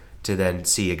you to then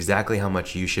see exactly how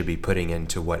much you should be putting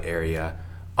into what area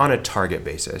on a target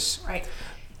basis. Right.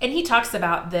 And he talks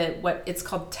about what it's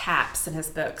called TAPS in his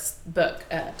book,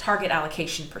 target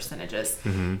allocation percentages.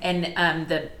 Mm-hmm. And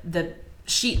the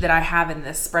sheet that I have in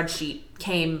this spreadsheet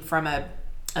came from a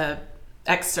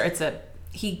extra.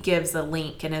 He gives a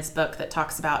link in his book that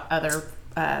talks about other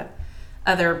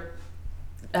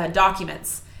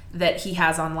documents that he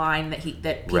has online that people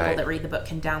that read the book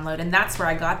can download, and that's where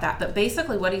I got that. But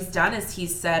basically, what he's done is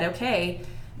he's said, okay,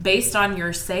 based on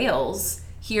your sales,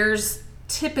 here's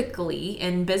typically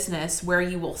in business where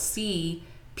you will see,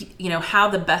 you know, how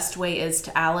the best way is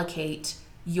to allocate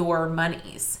your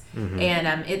monies. Mm-hmm.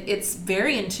 And it's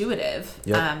very intuitive.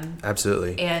 Yep,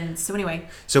 absolutely. And so anyway,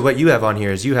 so what you have on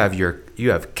here is you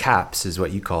have CAPS is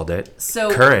what you called it.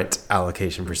 So current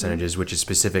allocation percentages, which is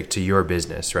specific to your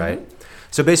business, right? Mm-hmm.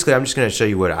 So basically, I'm just going to show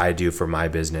you what I do for my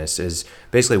business. Is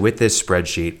basically with this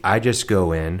spreadsheet, I just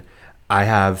go in. I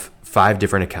have 5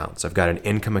 different accounts. I've got an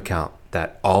income account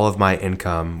that all of my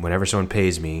income, whenever someone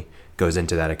pays me, goes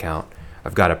into that account.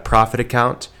 I've got a profit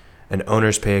account, an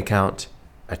owner's pay account,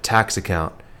 a tax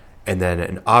account, and then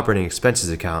an operating expenses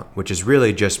account, which is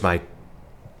really just my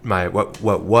what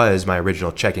was my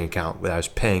original checking account that I was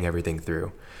paying everything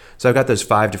through. So I've got those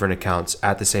 5 different accounts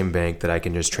at the same bank that I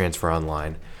can just transfer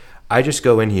online. I just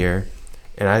go in here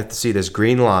and I see this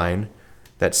green line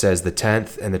that says the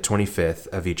 10th and the 25th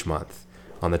of each month.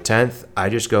 On the 10th, I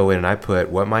just go in and I put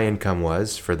what my income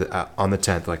was for on the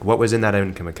 10th, like what was in that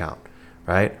income account,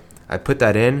 right? I put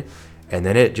that in, and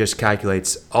then it just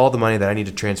calculates all the money that I need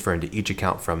to transfer into each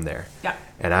account from there. Yeah.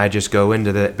 And I just go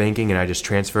into the banking and I just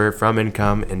transfer from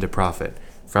income into profit,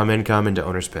 from income into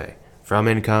owner's pay, from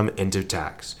income into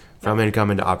tax, from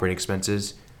income into operating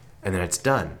expenses, and then it's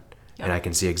done. Yep. And I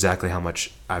can see exactly how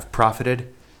much I've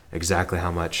profited, exactly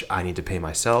how much I need to pay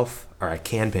myself, or I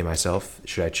can pay myself,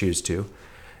 should I choose to,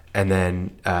 and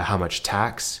then how much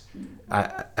tax,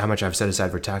 how much I've set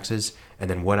aside for taxes, and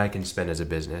then what I can spend as a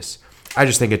business. I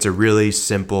just think it's a really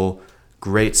simple,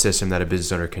 great system that a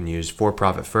business owner can use for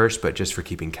Profit First, but just for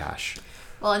keeping cash.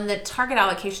 Well, and the target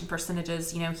allocation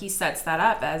percentages, you know, he sets that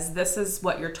up as this is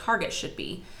what your target should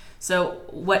be. So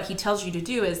what he tells you to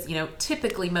do is, you know,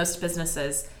 typically most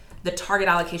businesses, the target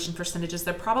allocation percentages,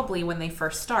 they're probably when they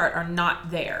first start are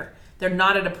not there. They're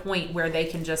not at a point where they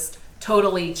can just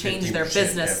totally change their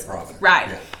business. Right.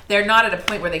 Yeah. They're not at a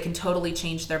point where they can totally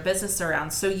change their business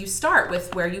around. So you start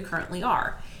with where you currently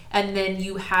are. And then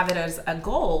you have it as a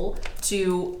goal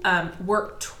to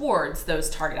work towards those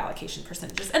target allocation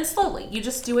percentages. And slowly, you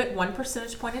just do it 1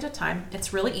 percentage point at a time.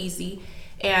 It's really easy.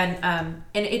 And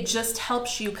it just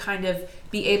helps you kind of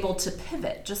be able to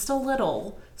pivot just a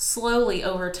little slowly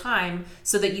over time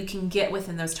so that you can get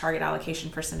within those target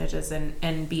allocation percentages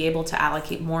and be able to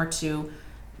allocate more to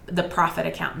the profit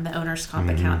account and the owner's comp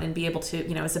account, and be able to,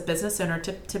 you know, as a business owner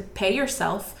to pay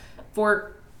yourself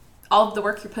for all of the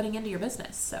work you're putting into your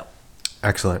business. So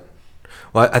excellent.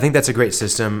 Well, I think that's a great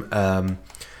system. The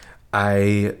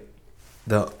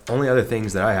only other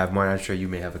things that I have, Martin, I'm sure you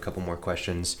may have a couple more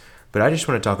questions, but I just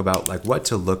want to talk about like what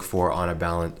to look for on a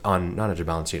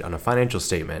balance sheet, on a financial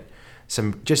statement.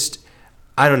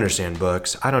 I don't understand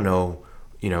books. I don't know,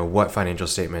 what financial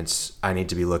statements I need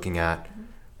to be looking at.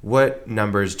 What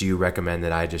numbers do you recommend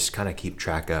that I just kind of keep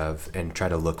track of and try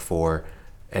to look for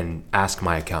and ask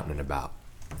my accountant about?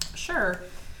 Sure.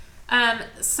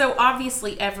 So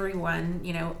obviously everyone,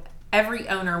 every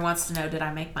owner wants to know, did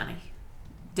I make money?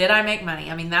 Did I make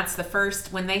money? I mean, that's the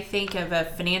first, when they think of a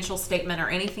financial statement or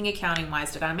anything accounting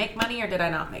wise, did I make money or did I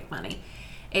not make money?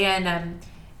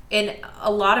 And a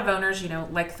lot of owners,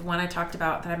 like the one I talked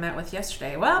about that I met with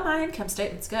yesterday, well, my income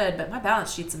statement's good, but my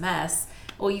balance sheet's a mess.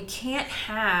 Well, you can't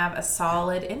have a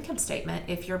solid income statement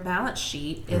if your balance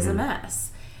sheet is a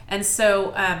mess. And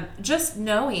so just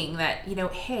knowing that,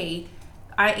 hey,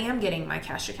 I am getting my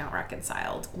cash account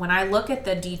reconciled. When I look at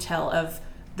the detail of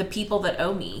the people that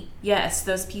owe me, yes,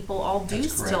 those people all do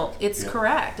still, it's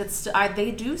correct.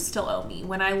 They do still owe me.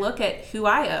 When I look at who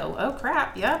I owe, oh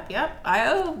crap, yep, I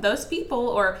owe those people,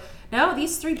 or no,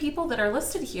 these 3 people that are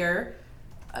listed here,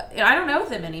 I don't know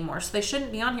them anymore, so they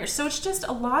shouldn't be on here. So it's just,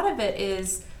 a lot of it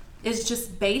is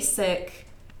just basic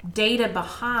data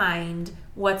behind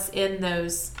what's in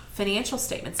those financial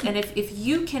statements. And if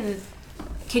you can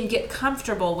get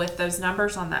comfortable with those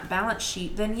numbers on that balance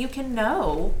sheet, then you can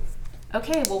know,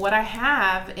 okay, well, what I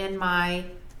have in my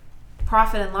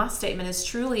profit and loss statement is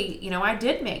truly, I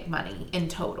did make money in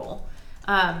total.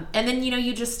 And then,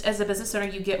 you just, as a business owner,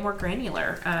 you get more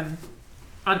granular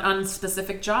on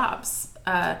specific jobs.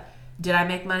 Did I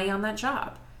make money on that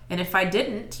job? And if I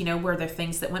didn't, were there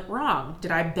things that went wrong?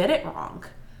 Did I bid it wrong?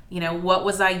 What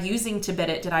was I using to bid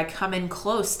it? Did I come in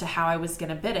close to how I was going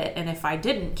to bid it? And if I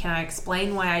didn't, can I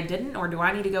explain why I didn't? Or do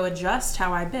I need to go adjust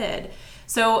how I bid?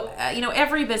 So,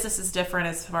 every business is different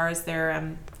as far as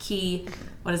their key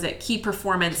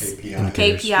performance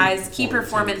KPIs, key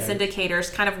performance indicators,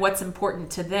 kind of what's important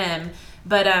to them.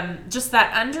 But just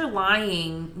that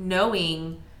underlying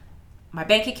knowing my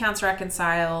bank account's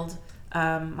reconciled,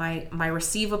 my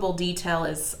receivable detail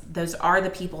is, those are the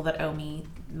people that owe me.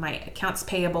 My accounts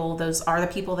payable, those are the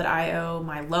people that I owe.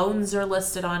 My loans are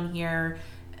listed on here.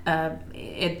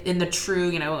 In the true,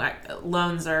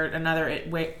 loans are another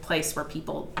place where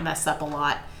people mess up a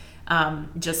lot.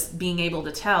 Just being able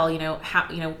to tell, how,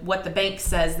 what the bank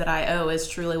says that I owe is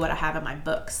truly what I have in my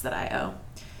books that I owe.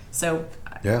 So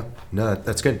yeah, no,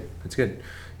 that's good. That's good.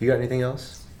 You got anything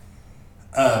else?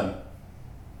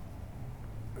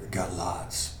 Got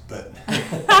lots, but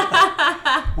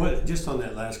just on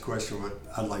that last question, what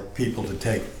I'd like people to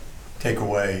take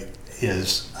away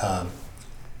is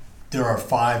there are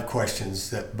 5 questions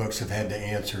that books have had to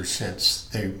answer since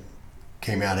they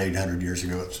came out 800 years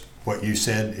ago. It's what you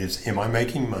said is, am I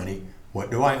making money?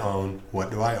 What do I own? What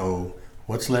do I owe?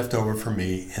 What's left over for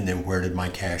me? And then where did my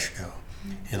cash go?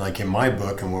 And like in my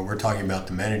book, and what we're talking about,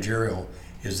 the managerial,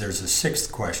 is there's a 6th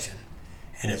question,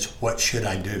 and it's what should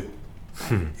I do?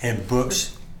 And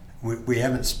books, we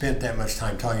haven't spent that much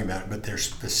time talking about it, but there's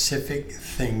specific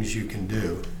things you can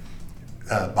do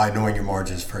by knowing your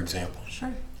margins, for example.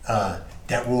 Sure.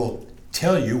 That will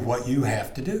tell you what you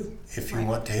have to do if you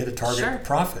want to hit a target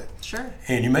profit. Sure.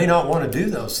 And you may not want to do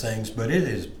those things, but it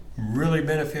is really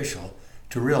beneficial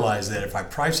to realize that if I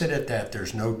price it at that,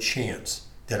 there's no chance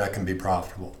that I can be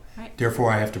profitable. Right. Therefore,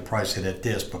 I have to price it at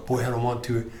this. But boy, I don't want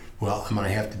to. Well, I'm going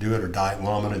to have to do it or die.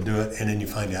 Well, I'm going to do it. And then you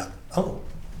find out, oh,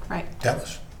 right,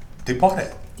 they bought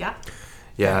it. Yeah.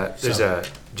 Yeah, this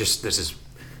is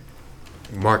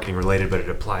marketing related, but it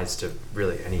applies to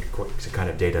really any kind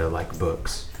of data like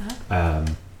books. Uh-huh.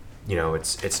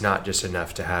 It's not just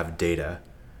enough to have data,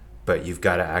 but you've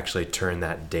got to actually turn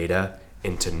that data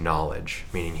into knowledge.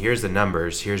 Meaning, here's the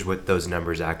numbers, here's what those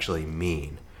numbers actually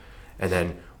mean. And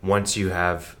then once you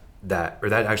have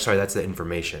that's the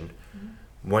information.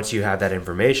 Mm-hmm. Once you have that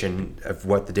information of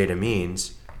what the data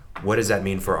means, what does that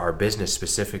mean for our business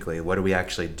specifically? What do we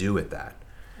actually do with that?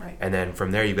 Right. And then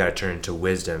from there, you've got to turn to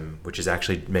wisdom, which is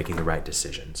actually making the right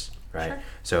decisions, right? Sure.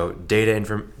 So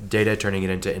data, turning it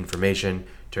into information,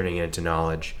 turning it into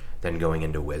knowledge, then going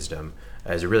into wisdom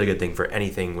is a really good thing for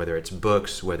anything, whether it's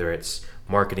books, whether it's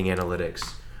marketing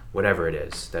analytics, whatever it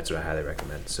is. That's what I highly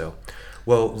recommend. So,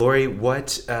 well, Lori,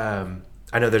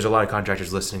 I know there's a lot of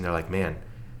contractors listening. They're like, man,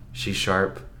 she's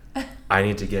sharp. I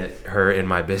need to get her in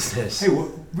my business. Hey,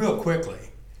 real quickly,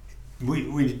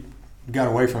 we got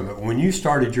away from it. When you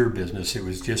started your business, it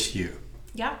was just you.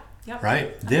 Yeah. Yep.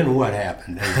 Right? Then what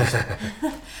happened?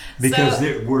 Because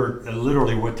we're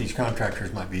literally what these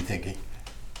contractors might be thinking.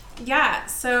 Yeah.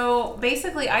 So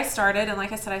basically, I started, and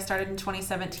like I said, I started in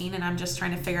 2017, and I'm just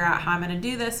trying to figure out how I'm going to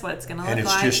do this, what it's going to look like. And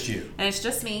it's just you. And it's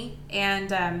just me.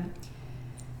 And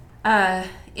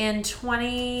in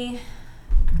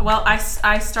Well,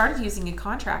 I started using a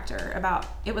contractor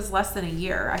it was less than a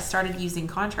year. I started using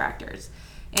contractors.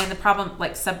 And the problem,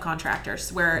 like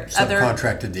subcontractors, where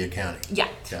subcontracted the accounting. Yeah.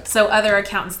 So other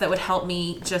accountants that would help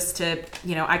me just to,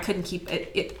 I couldn't keep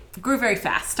it. It grew very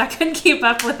fast. I couldn't keep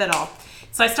up with it all.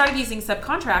 So I started using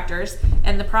subcontractors.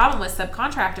 And the problem with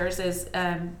subcontractors is,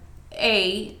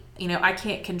 I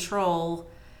can't control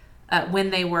when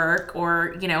they work,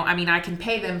 or, I can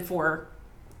pay them for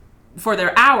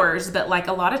their hours, but like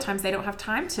a lot of times they don't have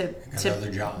time to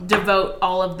devote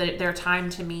all of their time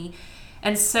to me.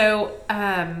 And so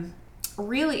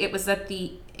really it was at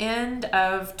the end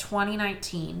of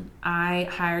 2019, I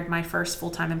hired my first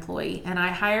full-time employee, and I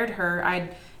hired her.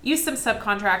 I'd used some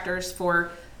subcontractors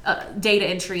for data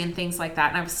entry and things like that,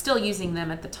 and I was still using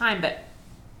them at the time, but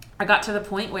I got to the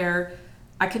point where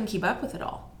I couldn't keep up with it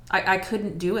all. I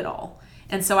couldn't do it all.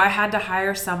 And so I had to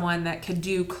hire someone that could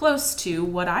do close to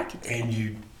what I could do. And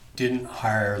you didn't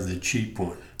hire the cheap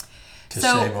one to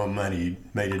save on money. You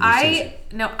made a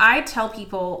decision. I tell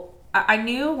people, I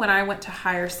knew when I went to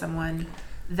hire someone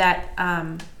that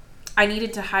I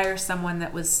needed to hire someone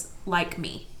that was like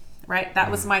me, right?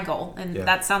 That was my goal. And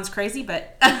that sounds crazy,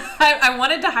 but I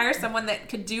wanted to hire someone that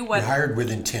could do what... You hired with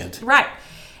intent. Right.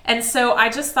 And so I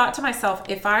just thought to myself,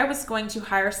 if I was going to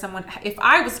hire someone, if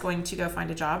I was going to go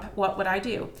find a job, what would I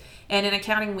do? And in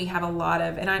accounting, we have a lot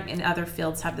of, and I'm in other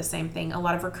fields have the same thing, a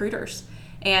lot of recruiters.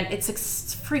 And it's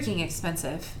freaking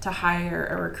expensive to hire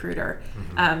a recruiter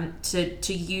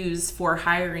to use for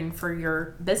hiring for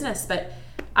your business. But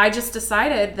I just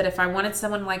decided that if I wanted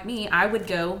someone like me, I would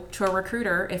go to a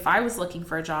recruiter if I was looking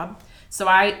for a job. So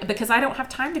because I don't have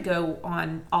time to go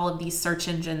on all of these search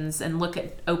engines and look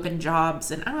at open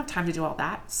jobs, and I don't have time to do all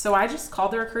that. So I just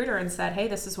called the recruiter and said, hey,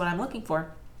 this is what I'm looking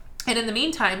for. And in the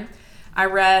meantime, I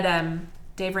read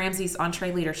Dave Ramsey's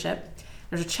EntreLeadership.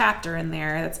 There's a chapter in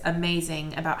there that's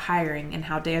amazing about hiring and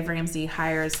how Dave Ramsey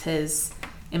hires his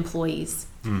employees.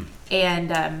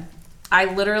 And I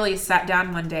literally sat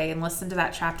down one day and listened to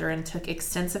that chapter and took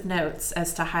extensive notes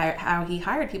as to how he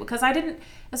hired people. Because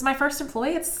as my first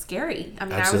employee, it's scary. I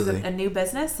mean, Absolutely. I was a new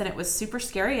business, and it was super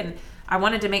scary. And I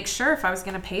wanted to make sure if I was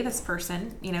going to pay this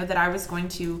person, that I was going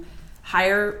to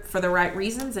hire for the right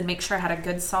reasons and make sure I had a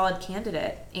good, solid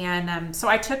candidate. And so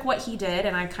I took what he did,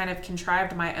 and I kind of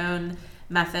contrived my own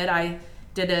method. I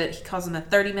did he calls them a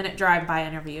 30-minute drive-by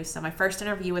interview. So my first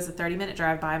interview was a 30-minute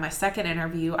drive-by. My second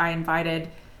interview, I invited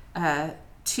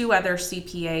 2 other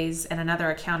CPAs and another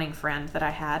accounting friend that I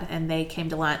had, and they came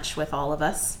to lunch with all of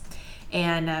us.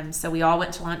 And so we all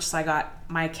went to lunch. So I got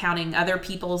my accounting, other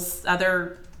people's,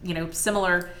 other,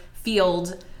 similar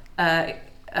field about,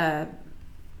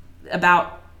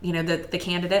 the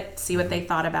candidate, see what they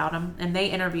thought about them. And they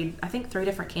interviewed, I think, 3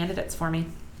 different candidates for me.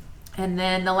 And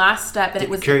then the last step, and it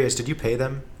was... Curious, did you pay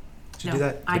them to do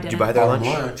that? I didn't. Did you buy their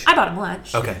lunch? I bought them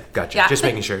lunch. Okay, gotcha. Yeah, just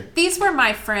making sure. These were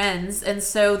my friends, and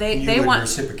so they want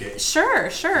reciprocate. Sure,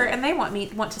 and they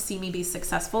want to see me be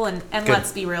successful. And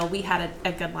let's be real, we had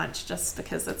a good lunch just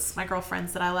because it's my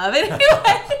girlfriends that I love anyway.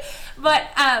 But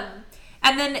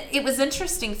and then it was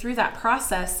interesting through that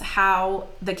process how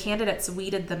the candidates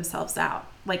weeded themselves out.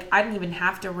 Like I didn't even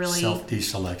have to really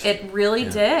self-deselection. It really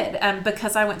did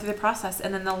because I went through the process.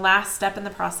 And then the last step in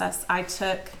the process, I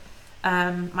took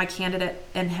my candidate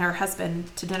and her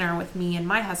husband to dinner with me and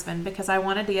my husband because I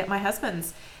wanted to get my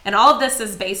husband's. And all of this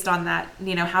is based on that,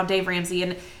 how Dave Ramsey,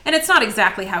 and it's not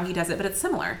exactly how he does it, but it's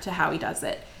similar to how he does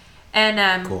it.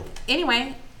 And cool.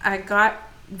 Anyway, I got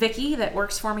Vicky that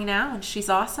works for me now, and she's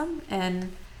awesome.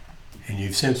 And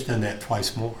you've since done that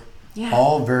twice more. Yeah.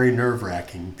 All very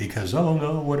nerve-wracking because, oh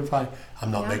no, what if I'm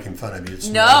not making fun of you. It's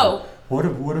no. What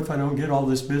if I don't get all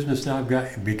this business now I've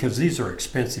got? Because these are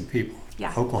expensive people.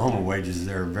 Yeah. Oklahoma wages,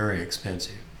 they're very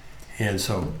expensive. And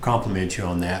so compliment you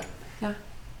on that. Yeah.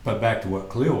 But back to what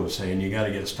Khalil was saying, you got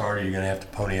to get started. You're going to have to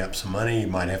pony up some money. You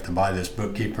might have to buy this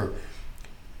bookkeeper.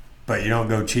 But you don't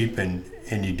go cheap and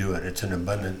you do it. It's an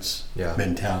abundance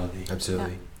mentality.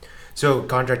 Absolutely. Yeah. So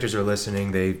contractors are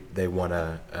listening. They want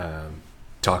to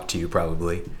talk to you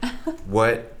probably.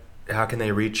 How can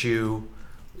they reach you?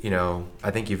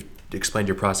 I think you've explained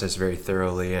your process very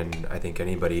thoroughly, and I think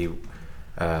anybody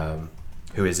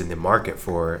who is in the market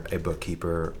for a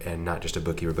bookkeeper, and not just a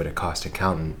bookkeeper, but a cost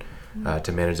accountant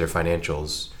to manage their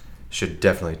financials, should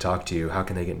definitely talk to you. How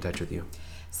can they get in touch with you?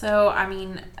 So,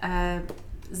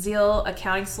 Zeal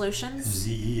Accounting Solutions.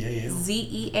 ZEAL.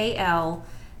 ZEAL.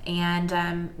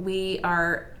 And we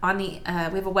are on the, we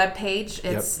have a web page.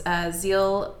 It's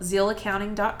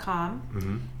zealaccounting.com.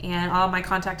 Mm-hmm. And all my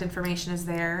contact information is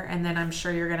there. And then I'm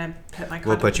sure you're going to put my contact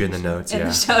We'll put you in the notes, in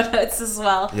the show notes as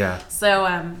well. Yeah. So,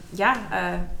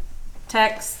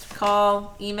 text,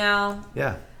 call, email.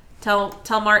 Yeah. Tell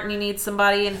Martin you need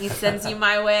somebody, and he sends you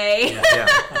my way. Yeah.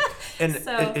 And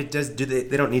So- it does. Do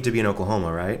they don't need to be in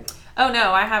Oklahoma, right? Oh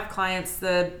no, I have clients.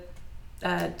 The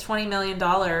 $20 million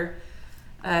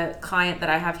client that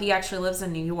I have, he actually lives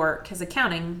in New York. His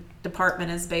accounting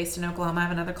department is based in Oklahoma. I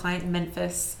have another client in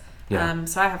Memphis. Yeah.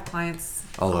 So I have clients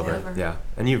All over. Yeah.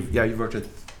 And you've worked with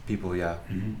people,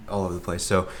 all over the place.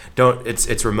 So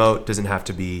it's remote, doesn't have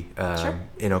to be Sure.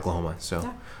 in Oklahoma. So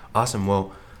Yeah. awesome.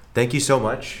 Well, thank you so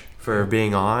much for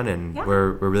being on, and Yeah.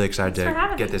 we're really excited Thanks for to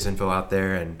having get me. this info out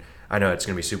there, and I know it's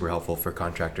going to be super helpful for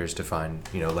contractors to find,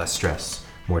 less stress,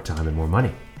 more time, and more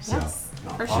money. So Yes,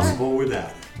 Not for sure. possible without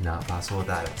it. not possible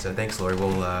without it. So thanks, Lori.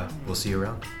 We'll see you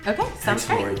around. Okay, sounds Thanks,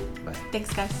 great. Lori. Bye.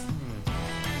 Thanks, guys.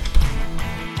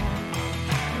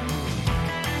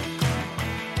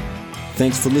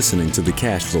 Thanks for listening to The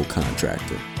Cash Flow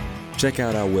Contractor. Check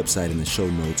out our website in the show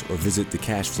notes or visit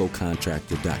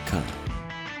thecashflowcontractor.com.